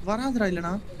வராதடா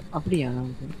இல்லனா? அப்படியா?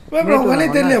 ப்ரோ வலே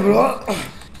தெரியல ப்ரோ.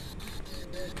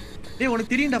 டேய்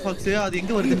உனக்கு தெரியும்டா ஃபாக்ஸ் அது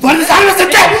எங்க வருது?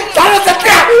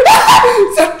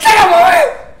 சட்டடா போய்.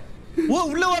 ஓ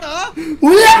உள்ள வாடா.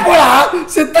 உள்ள போடா.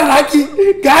 செத்த ராக்கி.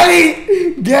 காலி.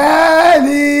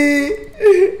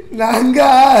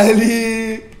 நாங்காலி.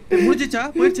 முடிஞ்சிச்சா?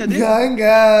 போயிடுச்சா அது?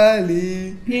 நாங்காலி.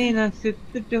 நான்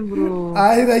செத்துட்டேன் ப்ரோ.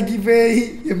 ஆய் ராக்கி பேய்.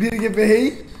 எப்படி இருக்க பேய்?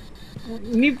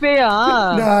 நீ பேயா?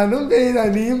 நானும் பேய்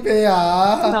தான். நீயும் பேயா?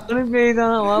 நானும் பேய்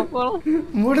தான். வா போலாம்.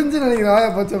 முடிஞ்சு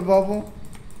நினைக்கிறேன். பச்சை பாப்போம்.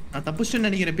 நான் தப்பிச்சிட்டேன்னு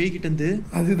நினைக்கிறேன் பேய் கிட்ட இருந்து.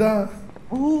 அதுதான்.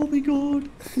 Oh my God.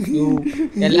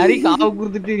 எல்லாரையும் காவு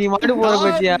குடுத்துட்டு நீ மாட்டு போற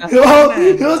பத்தியா?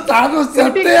 யோ ஸ்டார்ட்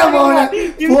செட்டயா போறே.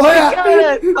 போயா.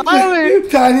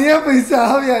 தனியா போய்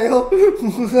சாவியா யோ.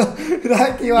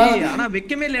 ராக்கி வா. ஆனா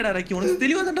வெக்கமே இல்லடா ராக்கி. உனக்கு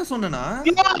தெளிவா தான்டா சொன்னேனா?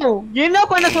 என்ன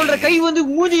பண்ண சொல்ற? கை வந்து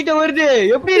மூஞ்சிட்ட வருது.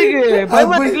 எப்படி இருக்கு?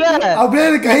 பயமா இருக்குல? அப்படியே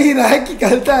கை ராக்கி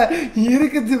கல்ட்டா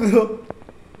இருக்குது ப்ரோ.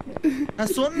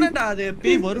 நான் சொன்னடா அது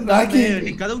பேய் வரும் ராக்கி.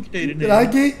 நீ கதவு கிட்ட இரு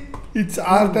rakhi. It's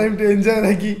our time to enjoy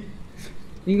rakhi.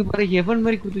 நீங்க பாரு ஹெவன்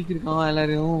மாதிரி குடுத்து வச்சிருக்கான்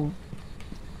எல்லாரும்.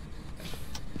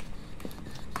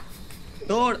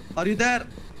 டோட் are you there?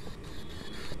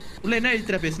 உள்ள என்ன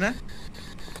எழுதிற பேசுன?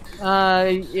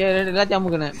 எல்லாத்தையும்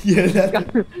அமுக்குனேன்.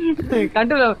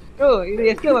 கண்ட்ரோல் இது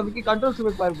எஸ்கேப் அமுக்கி கண்ட்ரோல்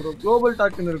சுவிட்ச் பாரு ப்ரோ. குளோபல்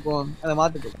டாட்னு இருக்கும். அத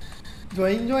மாத்துங்க.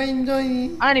 ஜாயின்.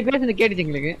 நீ பேசுறது கேட்டுச்சு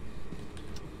எங்களுக்கு.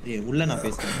 ஏய் உள்ள நான்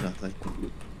பேசுறேன்.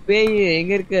 பேய்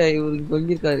எங்க இருக்க? இவரு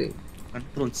கொங்கி இருக்காரு.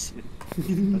 கண்ட்ரோல்ஸ்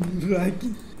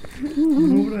ராக்கி.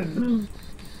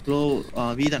 ப்ரோ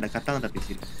வீதாண்டா கரெக்ட்டா தான்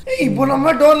பேசிருக்கேன். ஏய் இப்போ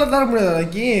நம்ம டோர்ல தர முடியாது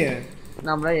ராக்கி.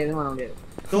 நம்மள எதுவும் பண்ண முடியாது.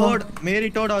 டோட் மேரி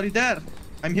டோட் are you there?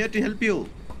 I'm here to help you.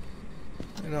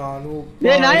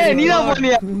 ஏய் நாயே நீ தான்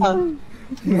போனியா?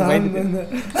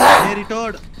 மேரி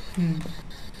டோட்.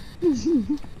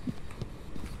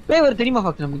 பேய் வர தெரியுமா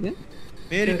ஃபாக்ஸ் நமக்கு?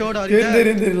 மேரி டோட் are you there?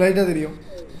 தெரியும் லைட்டா தெரியும்.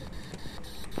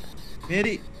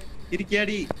 மேரி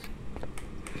இருக்கியாடி?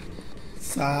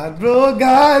 சார் ப்ரோ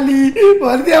காலி.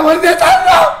 வருதியா சார்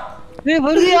ப்ரோ. ஏய்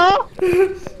வருதியா?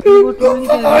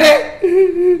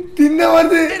 தின்ன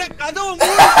வருது. கதவு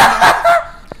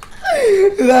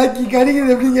ராக்கி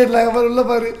கடிக்கிறது எப்படி கேட்டலாங்க பாரு. உள்ள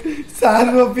பாரு.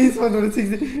 சார் ப்ரோ பீஸ் பண்ற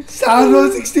 60. Sir bro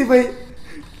 65.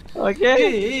 ஓகே.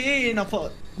 ஏய் நான்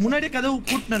முன்னாடியே கதவு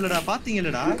பூட்னலடா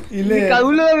பாத்தீங்களடா? இல்ல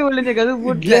உள்ளவே உள்ளே கதவு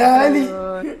பூட்ல.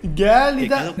 காலி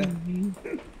தான்.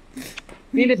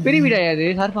 நீ பெரிய வீடா அது?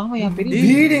 சார் பாமாயா பெரிய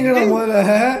வீடு எங்கடா முதல்ல?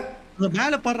 அந்த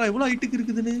மேல பாறா இவ்ளோ ஹைட்டுக்கு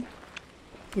இருக்குதுன்னு.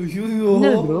 ஐயோ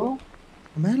என்ன ப்ரோ?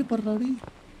 மேல பாறாடி.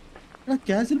 அட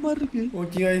கேஷுவல் மாதிரி இருக்கு.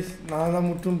 ஓகே गाइस நான் தான்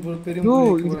முற்றும் பெரிய ப்ரோ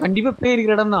இது கண்டிப்பா பேய்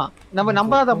இருக்கிற இடம் தான். நம்ம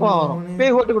நம்பாத தப்பா வரும்.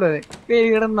 பேய் ஓட்ட கூடாது. பேய்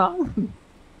இருக்கிற இடம் தான்.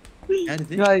 யார்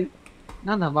இது? गाइस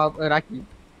நான் தான் ராக்கி.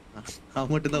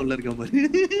 அவன் மட்டும் தான் உள்ள இருக்க பாரு.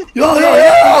 யோ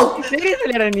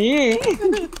சீரியஸ்லிடா நீ?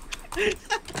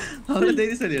 அவள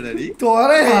தைரியசாலியாடா நீ?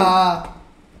 தோரையா.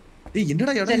 ஏய்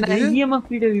என்னடா இடம் இது? நான் EMF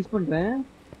ஃபீடர் யூஸ் பண்றேன்.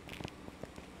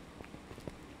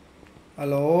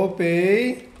 ஹலோ பேய்.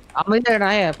 அமைதியா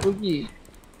நாயே புகி.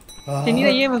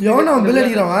 நீங்க EMF எவனோ பில்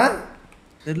அடிக்குறான்?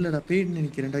 தெரியலடா பேய்ன்னு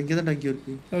நினைக்கிறேன்டா. இங்க தான் இங்க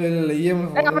இருக்கு. இல்ல EMF.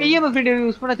 நம்ம EMF ஃபீடர்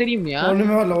யூஸ் பண்ணா தெரியுமியா?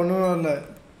 ஒண்ணுமே இல்ல.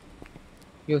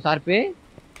 யோ சார்பே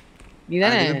நீ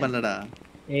தானே? அது பண்ணலடா.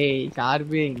 ஏய்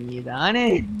சார்பே நீ தானே?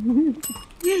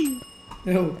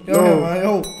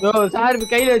 யோ சார்பு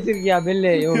கையில வச்சிருக்கியா பெல்?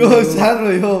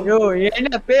 யோ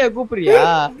என்ன பேய கூப்பிடுறியா?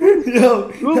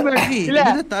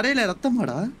 இல்ல தரையில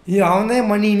ரத்தமாடா. அவன்தான்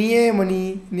மணி. நீயே மணி.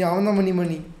 நீ அவன்தான்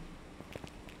மணி.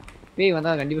 பேய்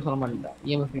வந்தா கண்டிப்பா சொல்ல மாட்டேன்டா.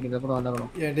 EMF ஃபீடர் கூட வந்தா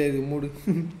வரும். ஏடே இது மூடு.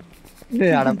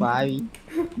 அட பாவி.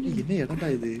 என்ன இடம்டா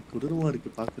இது? கொடூரமா இருக்கு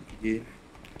பாக்கிறதுக்கு.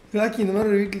 ராக்கி இந்த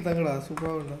மாதிரி வீட்ல தங்கடா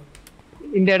சூப்பரா இருக்குடா.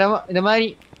 இந்த இடம் இந்த மாதிரி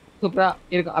சூப்பரா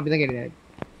இருக்கும் அப்படிதான் கேக்குறேன்.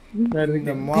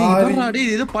 இந்த மாதிரி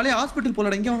டேய் இது பழைய ஹாஸ்பிடல்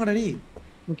போலடா. இங்க வாங்கடா நீ.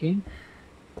 ஓகே.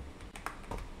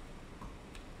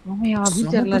 மாமையா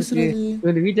வீச்சர்ல இருக்கு.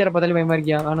 இந்த வீச்சரை பார்த்தாலே பயமா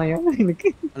இருக்கியா? வேணாயா எனக்கு.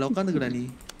 அல உட்கார்ந்துடா நீ.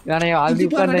 வேணாயா ஆல்ரெடி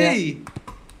உட்கார்ந்தயா?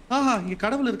 ஆஹா இங்க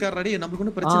கடவுள் இருக்காருடா டேய். நமக்கு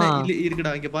ஒண்ணும் பிரச்சனை இல்ல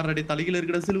இருக்குடா. இங்க பாருடா டேய் தலையில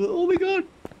இருக்குடா சிலுவை. Oh my God.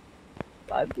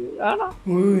 பாத்து வேணா.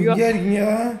 இங்க இருக்கீங்க.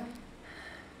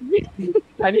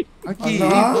 ராக்கி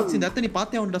பாக்ஸ் இந்த அத்த நீ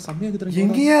பாத்தே அவன்டா செம்மையா இருக்குதுடா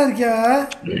எங்கயா இருக்கியா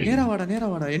நேரா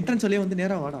வாடா என்ட்ரன்ஸ் வழியா வந்து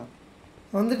நேரா வாடா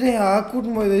வந்துட்டேன்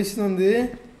கூட்டும் போய் வயசு வந்து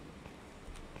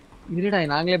இருடா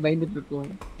நாங்களே பயந்துட்டு இருக்கோம்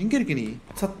எங்க இருக்க நீ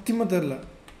சத்தியமா தெரியல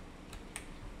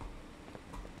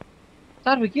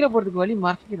சார் கீழே போறதுக்கு வழி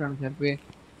மறைச்சிக்கிறானு சார் போய்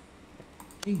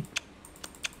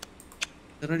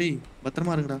ரெடி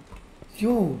பத்திரமா இருங்கடா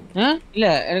ஐயோ இல்ல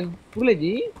எனக்கு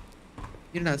புரியலஜி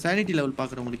இருடா சானிட்டி லெவல்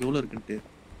பாக்குறேன் உங்களுக்கு எவ்வளவு இருக்குன்ட்டு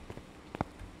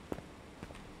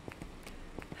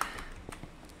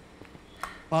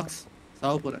பாக்ஸ்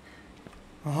சாவ போறேன்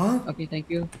ஓகே थैंक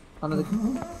यू சொன்னதுக்கு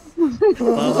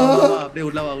அப்படியே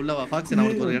உள்ள வா பாக்ஸ் நான்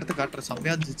உங்களுக்கு ஒரு இடத்தை காட்றேன்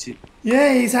செம்மையா இருந்துச்சு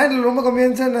ஏய் சானிட்டி ரொம்ப கம்மியா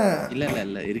இருந்துச்சா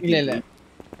இல்ல இருக்கு இல்ல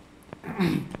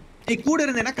ஏய் கூட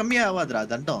இருந்தேனா கம்மியா ஆவாதுடா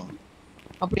தண்டம்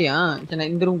அப்படியே சரி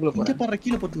இந்த ரூம்க்குள்ள போறேன் இங்க பாரு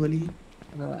கீழ போறது வலி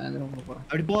அந்த ரூம்க்குள்ள போறேன்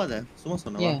அப்படி போகாத சும்மா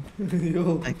சொன்னவா ஐயோ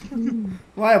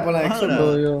வாயா போலாம்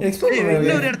எக்ஸ்ப்ளோர்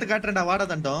இன்னொரு ஒரு இடத்தை காட்றேன்டா வாடா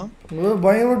தண்டம்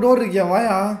பயங்கர டோர் இருக்கியா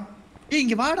வாயா ஏய்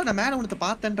இங்க வாடா நான் மேல உனத்த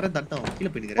பார்த்தேன்றேன் தண்டம் கீழ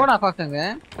போய் நிக்கிறேன் போடா பாக்கங்க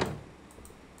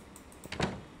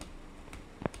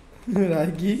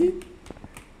ராக்கி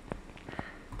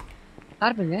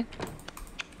சார்புங்க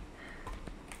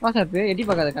வா சார்பு எட்டி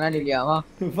பார்க்காத கண்ணாடி இல்லையா வா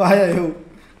வாயா யோ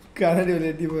கண்ணாடி வர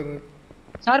எட்டி போற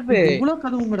சார்பு இவ்வளவு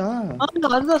கதவுங்கடா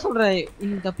அதுதான் சொல்றேன்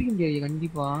நீ தப்பிக்க முடியாது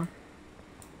கண்டிப்பா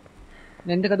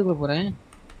நான் எந்த கதுக்குள்ள போறேன்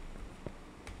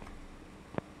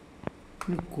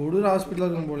கொடூர ஹாஸ்பிடல்ல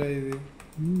இருக்கும் போல இது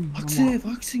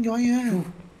பாக்ஸ் இங்க வாங்க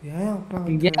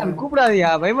ஏன் கூப்பிடாதியா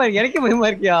பயமா இருக்கு எனக்கே பயமா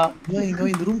இருக்கியா இங்க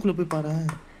இந்த ரூம்க்குள்ள போய் பாரு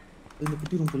இந்த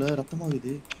குட்டி ரூம்க்குள்ள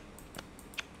ரத்தமாகுது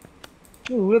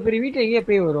இவ்வளவு பெரிய வீட்டு எங்கேயே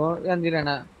போய் வரும்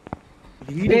வந்துடுறேண்ணா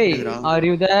டேய் ஆர்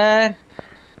யூ தேர்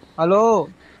ஹலோ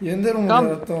எந்த ரூம்ல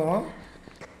ரத்தம்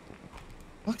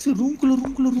பாக்ஸ்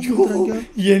ரூம்க்குள்ள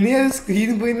என்னைய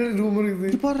ஸ்கிரீன் போயின ரூம்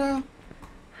இருக்குது பாருடா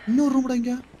இன்னொரு ரூம்டா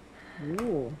இங்க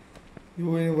ஓ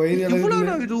ஐயோ என் வயிறு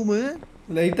இளகுது ரூம்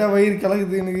லைட்டா வயிறு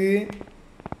கலக்குது எனக்கு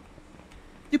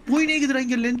போய் நேக்குதுடா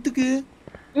இங்க லென்த்துக்கு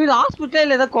இது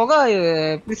ஹாஸ்பிட்டல்ல ஏதோ கொகை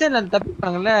பிரிசன்ல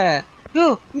தப்பிப்பாங்கல்ல ஐயோ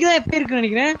இங்கதான் எப்ப இருக்குன்னு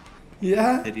நினைக்கிறேன்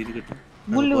சரி இருக்கட்டும்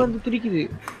முள்ளு வந்து துடிக்குது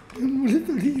முள்ளு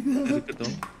துடிக்குதா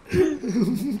இருக்கட்டும்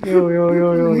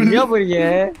எங்க போறீங்க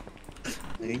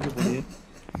எங்க போறீங்க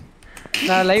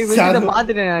நான் லைவ் வெச்சிட்ட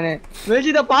பாத்துட்டேன் நானு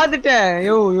வெச்சிட்ட பாத்துட்டேன்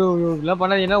இதெல்லாம்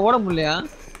பண்ணாத என்ன ஓட முடியலையா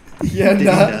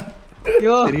ஏன்டா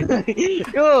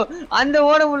அந்த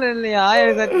ஓட முடியல இல்லையா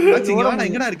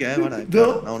எங்கடா இருக்க வாடா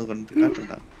நான் உனக்கு வந்து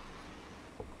காட்டுறேன்டா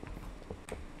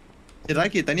சரி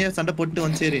ராக்கி தனியா சண்டை போட்டு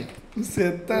வந்து சரி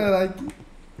செத்தா ராக்கி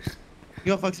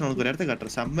யோ ஃபாக்ஸ் நான் உனக்கு ஒரு இடத்தை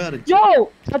காட்டுறேன் செம்மையா இருந்துச்சு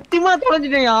சத்தியமா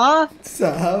தொலைஞ்சிட்டேயா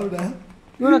சாவுடா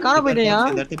இவனை காண போயிட்டேயா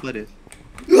இந்த இடத்தை பாரு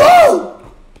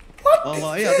வா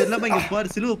அது இல்லாம இங்க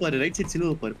பாரு சிலுவை பாரு ரைட் சைடு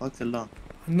சிலுவை பாரு ஃபாக்ஸ் எல்லாம்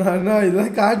அண்ணா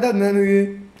இதெல்லாம் காட்டாத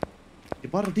எனக்கு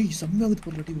பாரு டேய் செம்மையா ஆகுது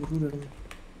பாரு டேய் ஒரு இடம்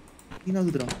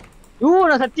நீனாகுதுடா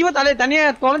நான் சத்தியமா தனியா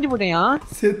தொலைஞ்சு போயிட்டேயா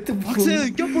செத்து ஃபாக்ஸ்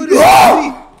இங்க பாரு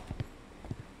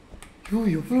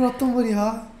எவ்வளவு ரத்தம் பாரியா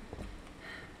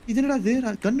இது என்னடா இது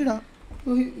கண்ணுடா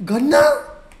கண்ணா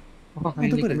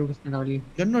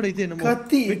கண்ணோட இது என்னமோ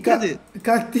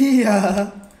கத்தியா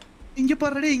இங்க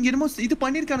பாருடா இங்க என்னமோ இது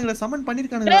பண்ணிருக்கானுங்களா சமன்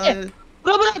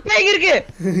பண்ணிருக்கானுங்களா பேய் இருக்கு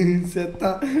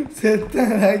செத்தா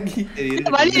ராக்கி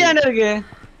வலியானே இருக்கு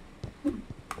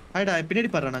ஹைடா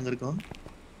பின்னாடி பாருடா நாங்க இருக்கோம்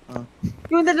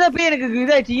இந்த பேய் எனக்கு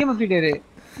இதாச்சு EMF ஃபீடர்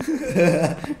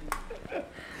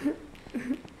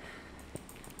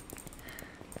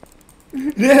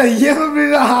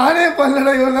ஆனே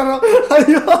பண்ணலடா இவ்வளோ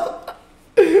ஐயோ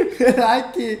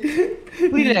ராக்கி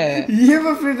புரியல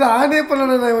ஆனே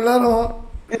பண்ணலடா இவ்வளோ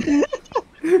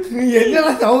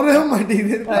என்னடா தவறவே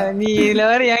மாட்டேங்குது நீ இதுல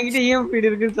வேற என்கிட்ட EMF ஃபீட்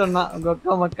இருக்குன்னு சொன்னா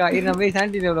கொக்கா மக்கா இது நம்ம போய்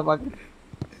சாண்டி லெவல பாக்குறேன்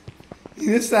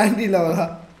இது சாண்டி லெவலா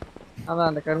அதான்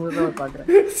அந்த கரும்புல பாக்குறேன்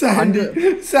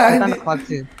சாண்டி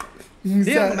பாக்ஸ்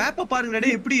டேய் மேப்ப பாருங்க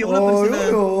டேய் எப்படி எவ்வளவு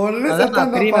பெருசு ஒரே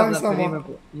சத்தம்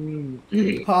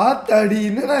ஹாத்தடி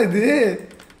என்னடா இது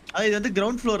இது வந்து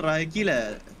கிரவுண்ட் ஃப்ளோர்ரா கீழ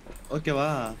ஓகேவா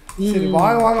சரி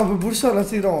வாங்க போய் புடிச்சா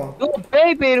ரசிறோம்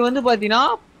பேய் பேர் வந்து பாத்தீனா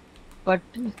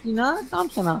பட்ரிசியா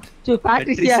தாம்சனா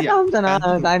பாட்ரிசியா தாம்சனா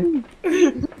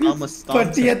தாமஸ்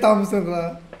பட்டியா தாம்சன்டா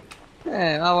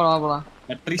வா போலாம்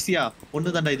பட்ரிசியா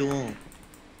பொண்ணு தான்டா இதுவும்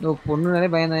பொண்ணு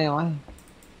நிறைய பயந்தாயா வா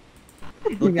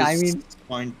I mean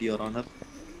point your honor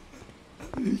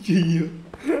ஐயோ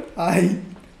ஐ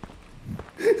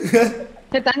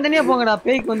தனியா போங்கடா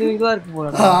பேய்க்கு வந்து இதுவா இருக்கு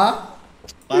போலடா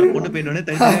பாரு பொண்ணு பேய்னோனே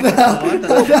தனியா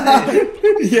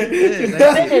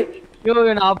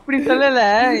நான் அப்படி சொல்லல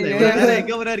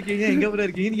எங்க வர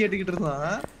இருக்கீங்கன்னு கேட்டிட்டு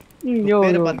இருந்தான்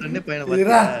பேரை பார்த்தனே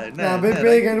பையனை நான் போய்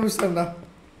பேய் கண்டுபிடிச்சேன்டா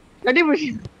கட்டி புடி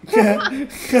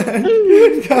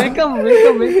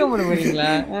வெல்கம் பண்ண போறீங்களா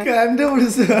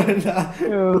கண்டுபிடிச்சுடா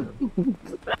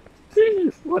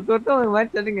ஒருத்தர் ஒரு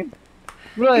மாதிரி சொல்லுங்க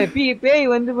ப்ரோ பேய்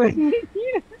வந்து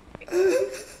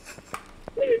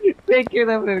பேய்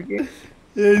கீழே இருக்கு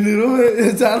இந்த ரூம்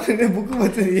சாப்பிட்டு புக்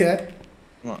பார்த்துறிய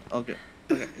ஓகே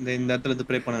இந்த இடத்துல இருந்து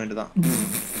ப்ரே பண்ண வேண்டியதான்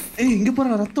ஏய் இங்க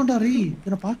போறா ரத்தம்டா ரீ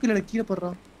என்ன பாக்கல கீழே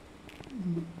போறா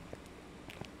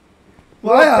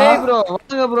வாயா ப்ரோ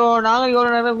வாங்க ப்ரோ நாங்க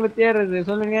எவ்வளவு நேரம் உங்களுக்கு தேடுறது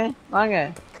சொல்லுங்க வாங்க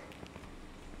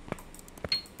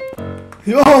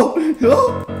யோ யோ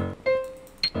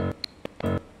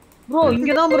ப்ரோ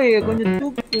இங்க தான் ப்ரோ கொஞ்சம்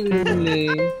தூக்குது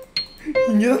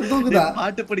இங்க தூக்குதா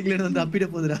பாட்டு படிக்கலன்னு வந்து அப்பிட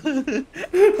போகுதுடா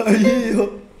ஐயோ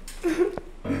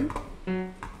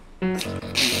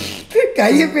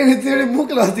கையை பேசி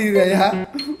மூக்கில் வச்சுக்கிறியா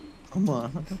ஆமா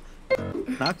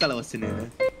நாக்கால வச்சுனே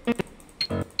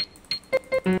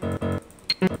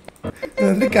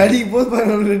வந்து கடிக்கு போது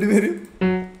பாருங்க 2 பேரும்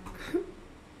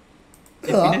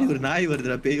பின்னாடி ஒரு நாய்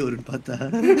வருதுடா பேய் வருன்னு பார்த்தா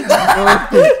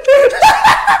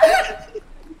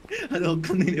அது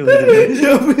உட்காந்து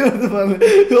எப்படி வந்து பாருங்க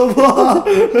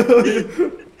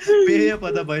பேய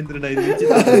பார்த்தா பயந்துடா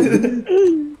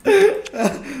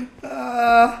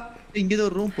இங்க ஏதோ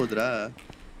ஒரு ரூம் போதுடா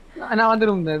நான் வந்து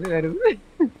ரூம் தான் வருது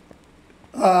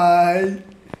ஹாய்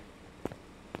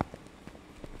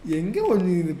எங்க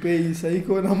வந்து இது பேய்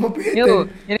சைக்கோ நம்ம பேய்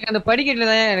எனக்கு அந்த படிக்கட்டுல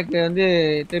தான் எனக்கு வந்து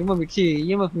தெர்மோமீட்டர்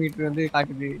இஎம்எஃப் மீட்டர் வந்து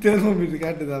காட்டுது தெர்மோமீட்டர்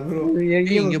காட்டுதா ப்ரோ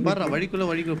இங்க பாரு வழிக்குள்ள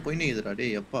போயினே இதுடா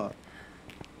டேய் அப்பா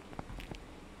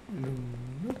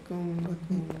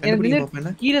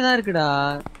எனக்கு கீழே தான் இருக்குடா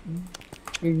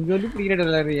இங்க வந்து கிரிக்கெட்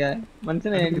விளையாடுறியா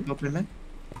மனுஷனே பாப்பேன்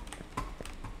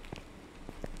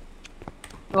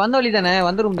வந்த வழி தானே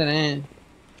வந்த ரூம் தானே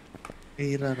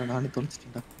ஏய்ரா நானே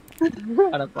தொலைச்சிட்டேன்டா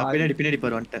அட பின்னாடி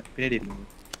பாரு வந்துட்டேன் பின்னாடி இருக்கு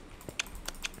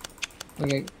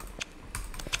ஓகே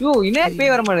யோ இன்னே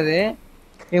பேய் வர மாட்டேது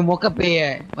ஏய் மொக்க பேய்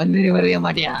வந்து வரவே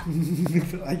மாட்டியா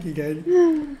ஆக்கி காய்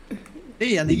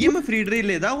டேய் அந்த இஎம்எஃப் ரீடர்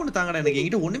இல்ல ஏதா ஒன்னு தாங்கடா எனக்கு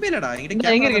என்கிட்ட ஒண்ணுமே இல்லடா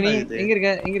என்கிட்ட எங்க இருக்க நீ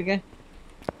எங்க இருக்க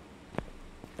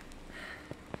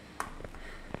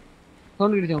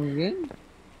சவுண்ட் கிட்ட உங்களுக்கு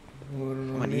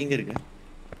நீ எங்க இருக்க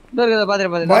இதோ இருக்கத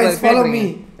பாத்துற பாய்ஸ்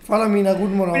ஃபாலோ மீ நான்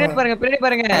குட் மார்னிங் பின்னாடி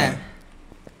பாருங்க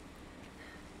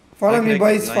follow me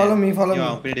boys follow me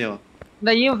பின்னாடி வா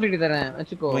இந்த ஈம் ஃப்ரீ தரேன்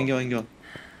வெச்சுக்கோ இங்க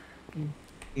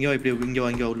வா இப்படி இங்க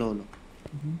வா உள்ள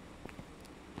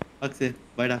அக்ஸே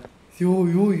பைடா யோ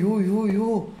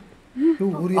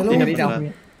ஒரு எலோ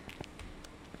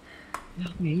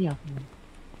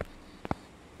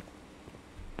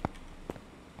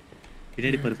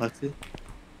பின்னாடி பாரு ஃபாக்ஸ்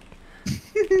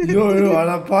யோ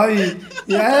அட பாவி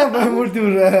ஏன் பயமுறுத்தி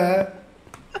விடுற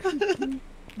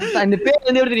அந்த பேய்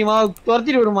வந்து எப்படி தெரியுமா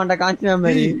துரத்திட்டு விட மாட்டா காஞ்சினா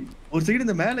மாதிரி ஒரு செகண்ட்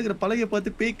இந்த மேல இருக்கிற பலகைய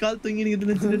பார்த்து பேய் கால் தூங்கி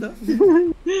நிக்குதுன்னு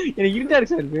எனக்கு இருட்டா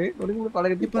இருக்கு சார் ஒடுங்க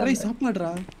பலகை பாரு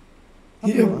சாப்பாடுறா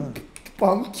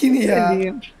பம்கினியா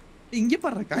இங்க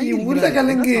பாரு காய்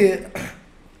உருளைக்கிழங்கு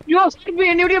யோ ஸ்கிப்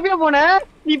என்ன எப்படியே போன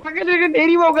நீ பக்கத்துல இருக்க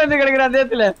தெரியுமா உட்கார்ந்து கிடக்குற அந்த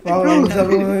இடத்துல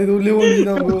இது உள்ளே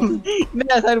ஓடிதான் ப்ரோ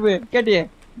என்ன சார் கேட்டியே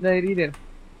இந்த ரீடர்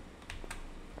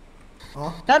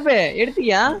சார்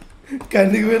எடுத்தியா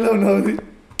கண்ணுக்கு மேல ஒண்ணாவது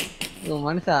ஓ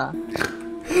மனுஷா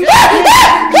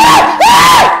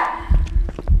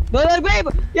டோலர் பே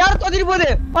யார் தோதிரி போகுது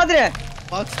பாத்துற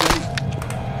பாக்ஸ்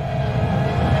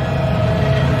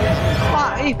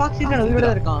ஏய் பாக்ஸ் என்ன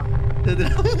உயிரோட இருக்கான்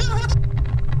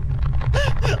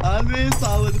ஆவே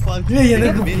சாவது பாக்ஸ்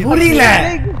எனக்கு புரியல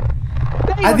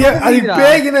அது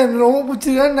பேய்கின ரொம்ப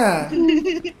புடிச்சிருக்கா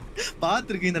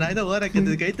பாத்துருக்கு இந்த நாய் தான்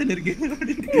ஓரக்கது கைத்தல இருக்கு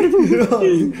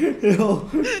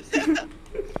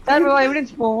சார் வா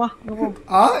எவிடன்ஸ் போவா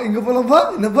இங்க போலாம்பா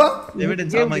என்னப்பா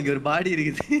எவிடன்ஸ் ஆமா இங்க ஒரு பாடி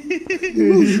இருக்குது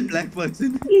பிளாக் பாக்ஸ்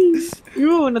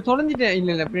யூ நான் தொலைஞ்சிட்டேன்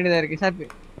இல்ல பின்னாடி தான் இருக்கு சார்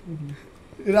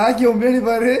ராக்கி உம்பேடி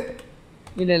பாரு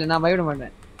இல்ல நான் பயப்பட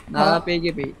மாட்டேன் நான்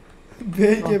பேய்க்கே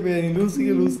பேய் நீ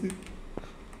லூசு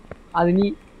அது நீ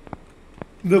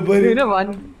இந்த பாரு என்ன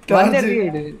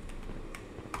வந்து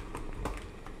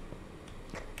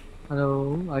ஹலோ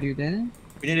ஆர் யூ தேர்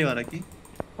பின்னாடி வா ராக்கி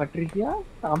பட்ரிசியா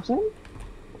தாம்சன்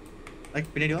ராக்கி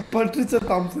பின்னாடி வா பட்ரிசியா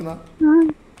தாம்சனா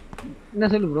என்ன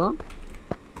சொல்லு ப்ரோ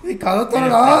கதவு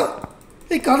தரடா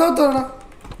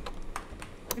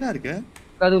என்ன இருக்கு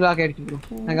கதவு லாக் ஆயிடுச்சு ப்ரோ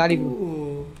நான் காடி ப்ரோ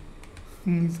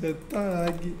செத்தா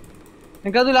ராக்கி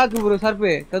நான் கதவு லாக் ப்ரோ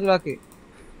சர்பே கதவு லாக்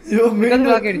யோ கதவு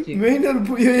லாக் ஆயிடுச்சு மெயினர்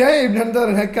ஏய் நடந்தற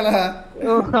நக்கல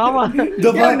ஆமா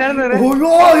நடந்தற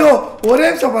ஓயோ ஒரே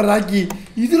சப்ப ராக்கி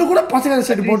இதுல கூட பசங்க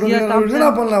செட் போட்டு என்னடா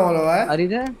பண்ணலாம் அவளவ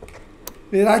அரிதா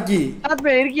டேய் ராக்கி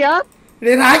சர்பே இருக்கியா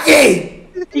டேய் ராக்கி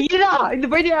இல்லடா இந்த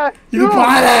பைடியா இது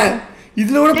பாரு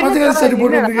இதுல கூட பச்சை சரி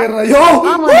போட்டு வந்துக்கறா யோ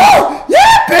ஏ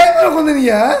பேய் மேல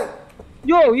கொந்தீங்க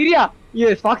யோ இரியா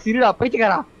ஏ ஃபாக்ஸ் இருடா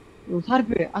பைத்தியக்காரா சார்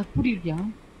பே அது பூட்டி இருக்கியா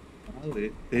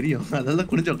தெரியும் அதெல்லாம்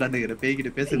குடிச்சு உட்கார்ந்துக்கிற பேய் கிட்ட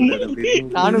பேச கூடாது அப்படி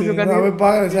நானும் உட்கார்ந்து நான்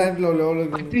பாக்க சாண்ட்ல எவ்வளவு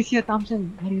பட்ரிசியா தாம்சன்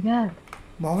அறிதா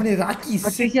மவனே ராக்கி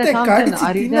பட்ரிசியா சித்த தாம்சன் காடிச்சு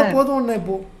அறிதா தின்ன போதும் ஒண்ணே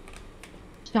இப்போ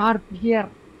ஷார்ப் ஹியர்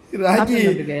ராக்கி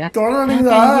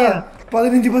தொடர்ந்துதா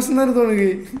 15% தான் இருக்கு உனக்கு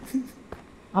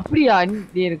அப்படியா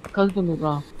நீ கல்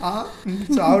தந்துறான்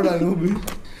சாவுடா நூபு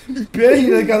பேய்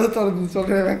கதை தொடர்ந்து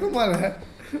சொல்றேன் வெக்கமா இல்ல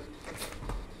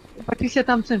Patricia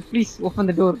Thompson, please open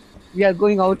the door. We are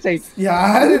going outside.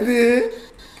 யார் இது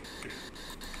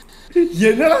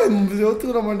என்னடா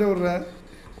ஜோத்துற மாட்டே விடுற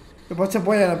பச்சை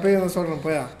போயா நான் பேய் வந்து சொல்றேன்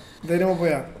போயா தைரியமா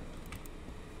போயா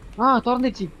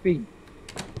திறந்துச்சு பேய்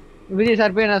விஜய்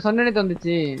சார் பேய் நான் சொன்னேனே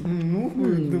திறந்துச்சு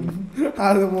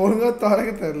அது ஒழுங்கா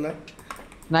திறக்க தெரியல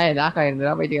நான் லாக்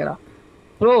ஆயிருந்தா பைத்தியக்காரா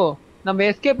ப்ரோ நம்ம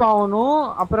எஸ்கேப் ஆகணும்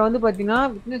அப்புறம் வந்து பாத்தீங்கன்னா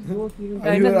விட்னஸ்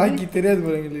தெரியாது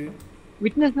பாருங்க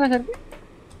விட்னஸ்னா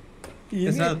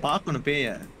சார் பாக்கணும் பேய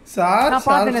சார்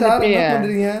சார் என்ன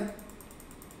பண்றீங்க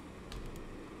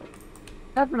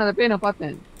சார் நான் பேய் நான்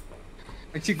பார்த்தேன்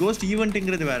actually ghost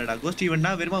eventங்கிறது வேறடா ghost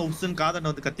eventனா வெறுமா உஸ்ஸன் காதன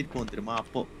வந்து கத்திட்டு போவும் தெரியுமா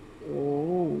அப்போ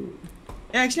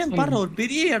actually அங்க பாரு ஒரு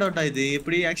பெரிய இடம்டா இது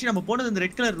இப்படி actually நம்ம போனது அந்த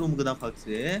ரெட் கலர் ரூமுக்கு தான் ஃபாக்ஸ்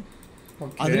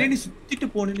அதுல நீ சுத்திட்டு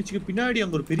போனேன்னு வெச்சுக்க பின்னாடி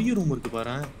அங்க ஒரு பெரிய ரூம் இருக்கு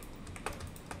பாரு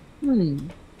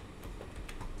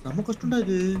நம்ம கஷ்டம்டா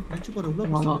இது நினைச்சு பாரு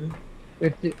உள்ள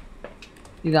வெச்சு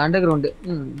இது அண்டர் கிரவுண்ட்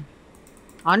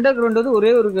அண்டர் கிரவுண்ட் வந்து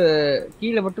ஒரே ஒரு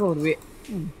கீழ மட்டும் ஒரு வே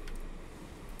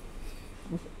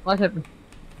வாட்ஸ்அப்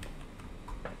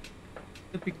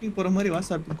பிக்னிக் போற மாதிரி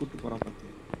வாட்ஸ்அப் கூட்டி போறான் பாத்து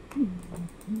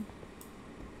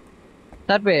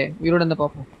சார்பே வீரோட அந்த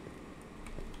பாப்போம்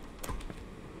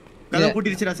கதவு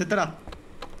பூட்டிடுச்சுடா செத்தடா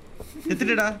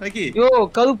செத்துடா ராக்கி யோ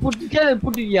கதவு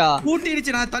பூட்டிட்டியா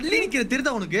பூட்டிடுச்சு நான் தள்ளி நிக்கிற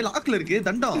தெரியுதா உனக்கு லாக்ல இருக்கு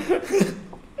தண்டம்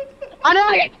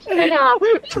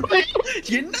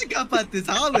என்ன காப்பாத்து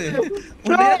சாவு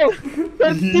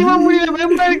சத்தியமா முடியல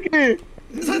பயமா இருக்கு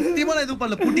சத்தியமா நான் எதுவும்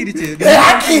பண்ணல பூட்டிடுச்சு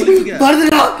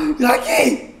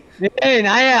ஏய்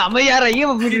நாயே அமையார ஐயா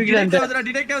பூட்டிருக்கீங்க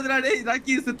டிடெக்ட் ஆகுதுடா டேய்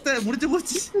ராக்கி செத்த முடிஞ்சு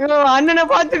போச்சு யோ அண்ணனை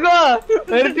பாத்துக்கோ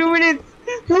ஒரு 2 மினிட்ஸ்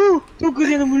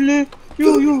தூக்குது அந்த முள்ளு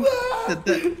யோ செத்த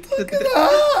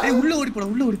ஏய் உள்ள ஓடி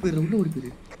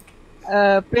போயிரு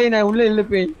பேய் நான் உள்ள இல்ல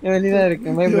பேய் நான் வெளிய தான்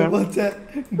இருக்கேன் பயப்படாத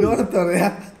டோர் தரையா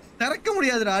திறக்க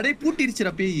முடியாதுடா டேய்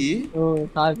பூட்டிடுச்சுடா பேய் ஓ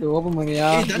சார் ஓபன் பண்ணியா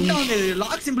ஏய் தண்டா வந்து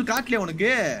லாக் சிம்பிள் காட்டலையா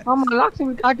உனக்கு ஆமா லாக்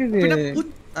சிம்பிள் காட்டுது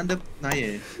அந்த நாயே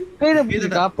பேய்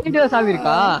இருக்கா பேய்ல சாவி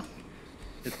இருக்கா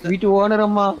வீட்டு ஓனர்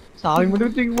அம்மா சாவி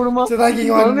மட்டும் தூக்கி போடுமா ராக்கி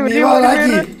நீ வா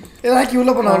ராக்கி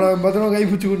உள்ள போனா பத்திரமா கை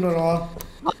பிடிச்சு கூட்டிட்டு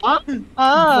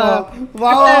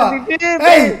வா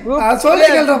ஏய் சொல்லி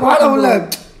கேளுடா வாடா உள்ள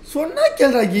சொன்னா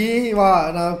கேளுடாக்கி வா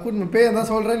நான் கூட்டு பேய் தான்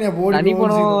சொல்றேன் நீ போடி தனி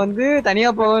போனவங்க வந்து தனியா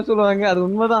போக சொல்லுவாங்க அது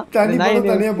உண்மைதான்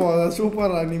தனியா போவா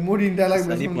சூப்பரா நீ மூடி டயலாக்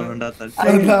சனி போறடா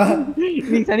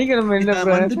நீ சனிக்கிழமை இல்ல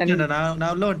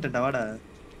நான் உள்ள வந்துட்டேன்டா வாடா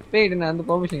பேய் நான் அந்த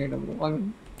பெர்மிஷன் கேட்டேன் வாங்க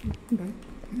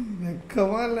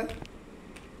கமால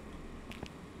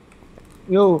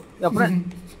யோ அப்புறம்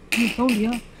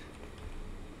சவுண்டியா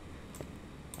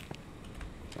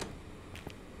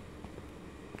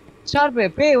ஷார்ப்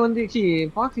பேய் வந்துச்சு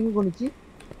பாக்ஸ் எங்க கொண்டுச்சு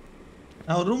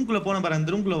நான் ஒரு ரூம் குள்ள போறேன் பாரு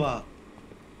அந்த ரூம் குள்ள வா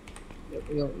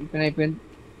யோ இப்போ நான் இப்போ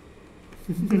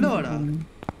உள்ள வாடா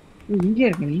இங்க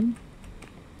இருக்க நீ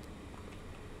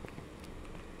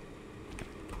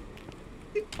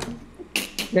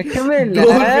வெக்கமே இல்ல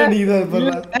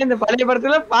இந்த பழைய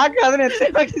படத்துல பாக்காதன்னு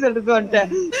எத்தனை பாக்கி சொல்லிட்டு வந்துட்டேன்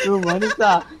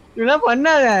மனுஷா இதெல்லாம்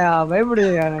பண்ணாத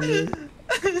பயப்படுவியா நீ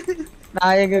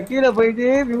நான் எங்க கீழே போயிட்டு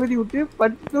விபூதி விட்டு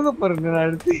பட்டு தூங்க போறேன் நான்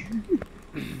அடுத்து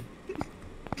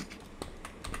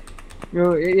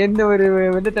எந்த ஒரு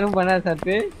வெந்தத்தனமும் பண்ணாத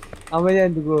சாப்பிட்டு அமைதியா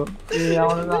இருந்துக்கோ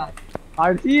அவ்வளவுதான்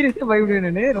அது சீரியஸா பயப்படுவேன்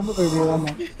நானு ரொம்ப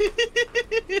பயப்படுவேன்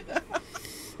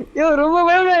யோ ரொம்ப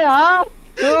பயப்படுறியா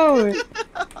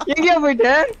எங்கயா போயிட்ட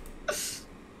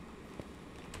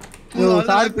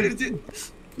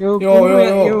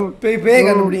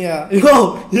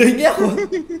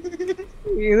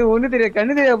இது ஒண்ணு தெரியாது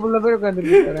கண்ணு தெரியாது புள்ள போய்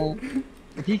உட்காந்துருக்கேன்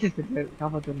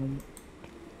காப்பாத்தணும்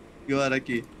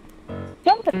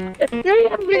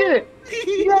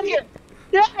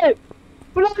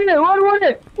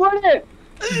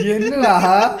என்னடா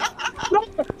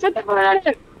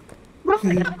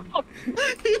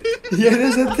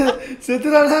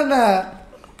செத்துறானா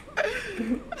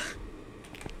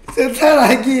செத்தா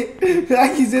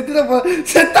ராக்கி செத்துற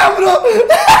செத்தா ப்ரோ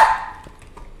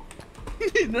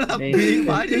என்னடா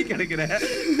பாடி கிடக்குற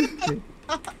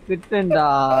திட்டேன்டா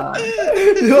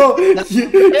யோ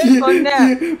சொன்னேன்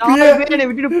என்னை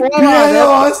விட்டுட்டு போவாத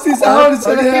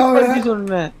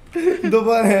சொன்னேன் இந்த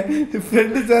பாரு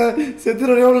ஃப்ரெண்டு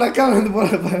செத்துறோட லக்கா வந்து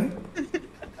போற பாரு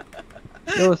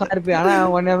யோ சார்பி ஆனா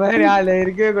உன்ன மாதிரி ஆளு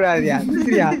இருக்கவே கூடாதுயா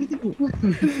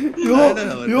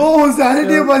யோ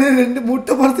சானிட்டியே பாரு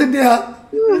 2%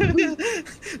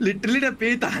 லிட்டரலி நான்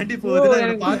பேய் தாண்டி போகுது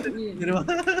நான் பார்த்து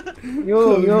யோ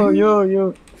யோ யோ யோ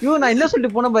யோ நான் என்ன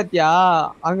சொல்லிட்டு போனேன் பாத்தியா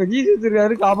அங்க ஜீசஸ்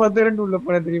இருக்காரு காப்பாத்துறேன்னு உள்ள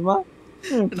போனேன் தெரியுமா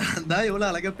நான் தான் எவ்வளவு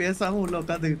அழகா பேசாம உள்ள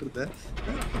உட்கார்ந்துகிட்டு இருந்தேன்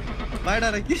வாடா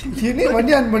ரக்கி என்ன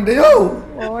வண்டி ஆன் பண்ணியோ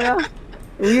ஓயா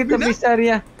உயிர்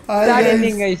தப்பிச்சாரியா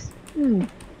சாரி गाइस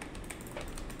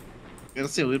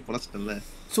கடைசியா உயிர் பொளச்சிட்டல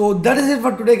So that is it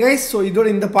for today guys. So இதோட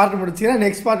இந்த பார்ட் முடிச்சிரேன்.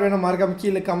 நெக்ஸ்ட் பார்ட் வேணா மறக்காம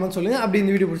கீழ கமெண்ட் சொல்லுங்க. அப்படி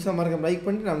இந்த வீடியோ பிடிச்சா மறக்காம லைக்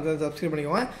பண்ணிட்டு நம்ம சேனலை சப்ஸ்கிரைப்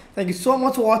பண்ணிக்கோங்க. Thank you so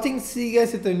much for watching. See you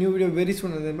guys with a new video very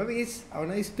soon. And then bye guys. Have a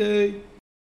nice day.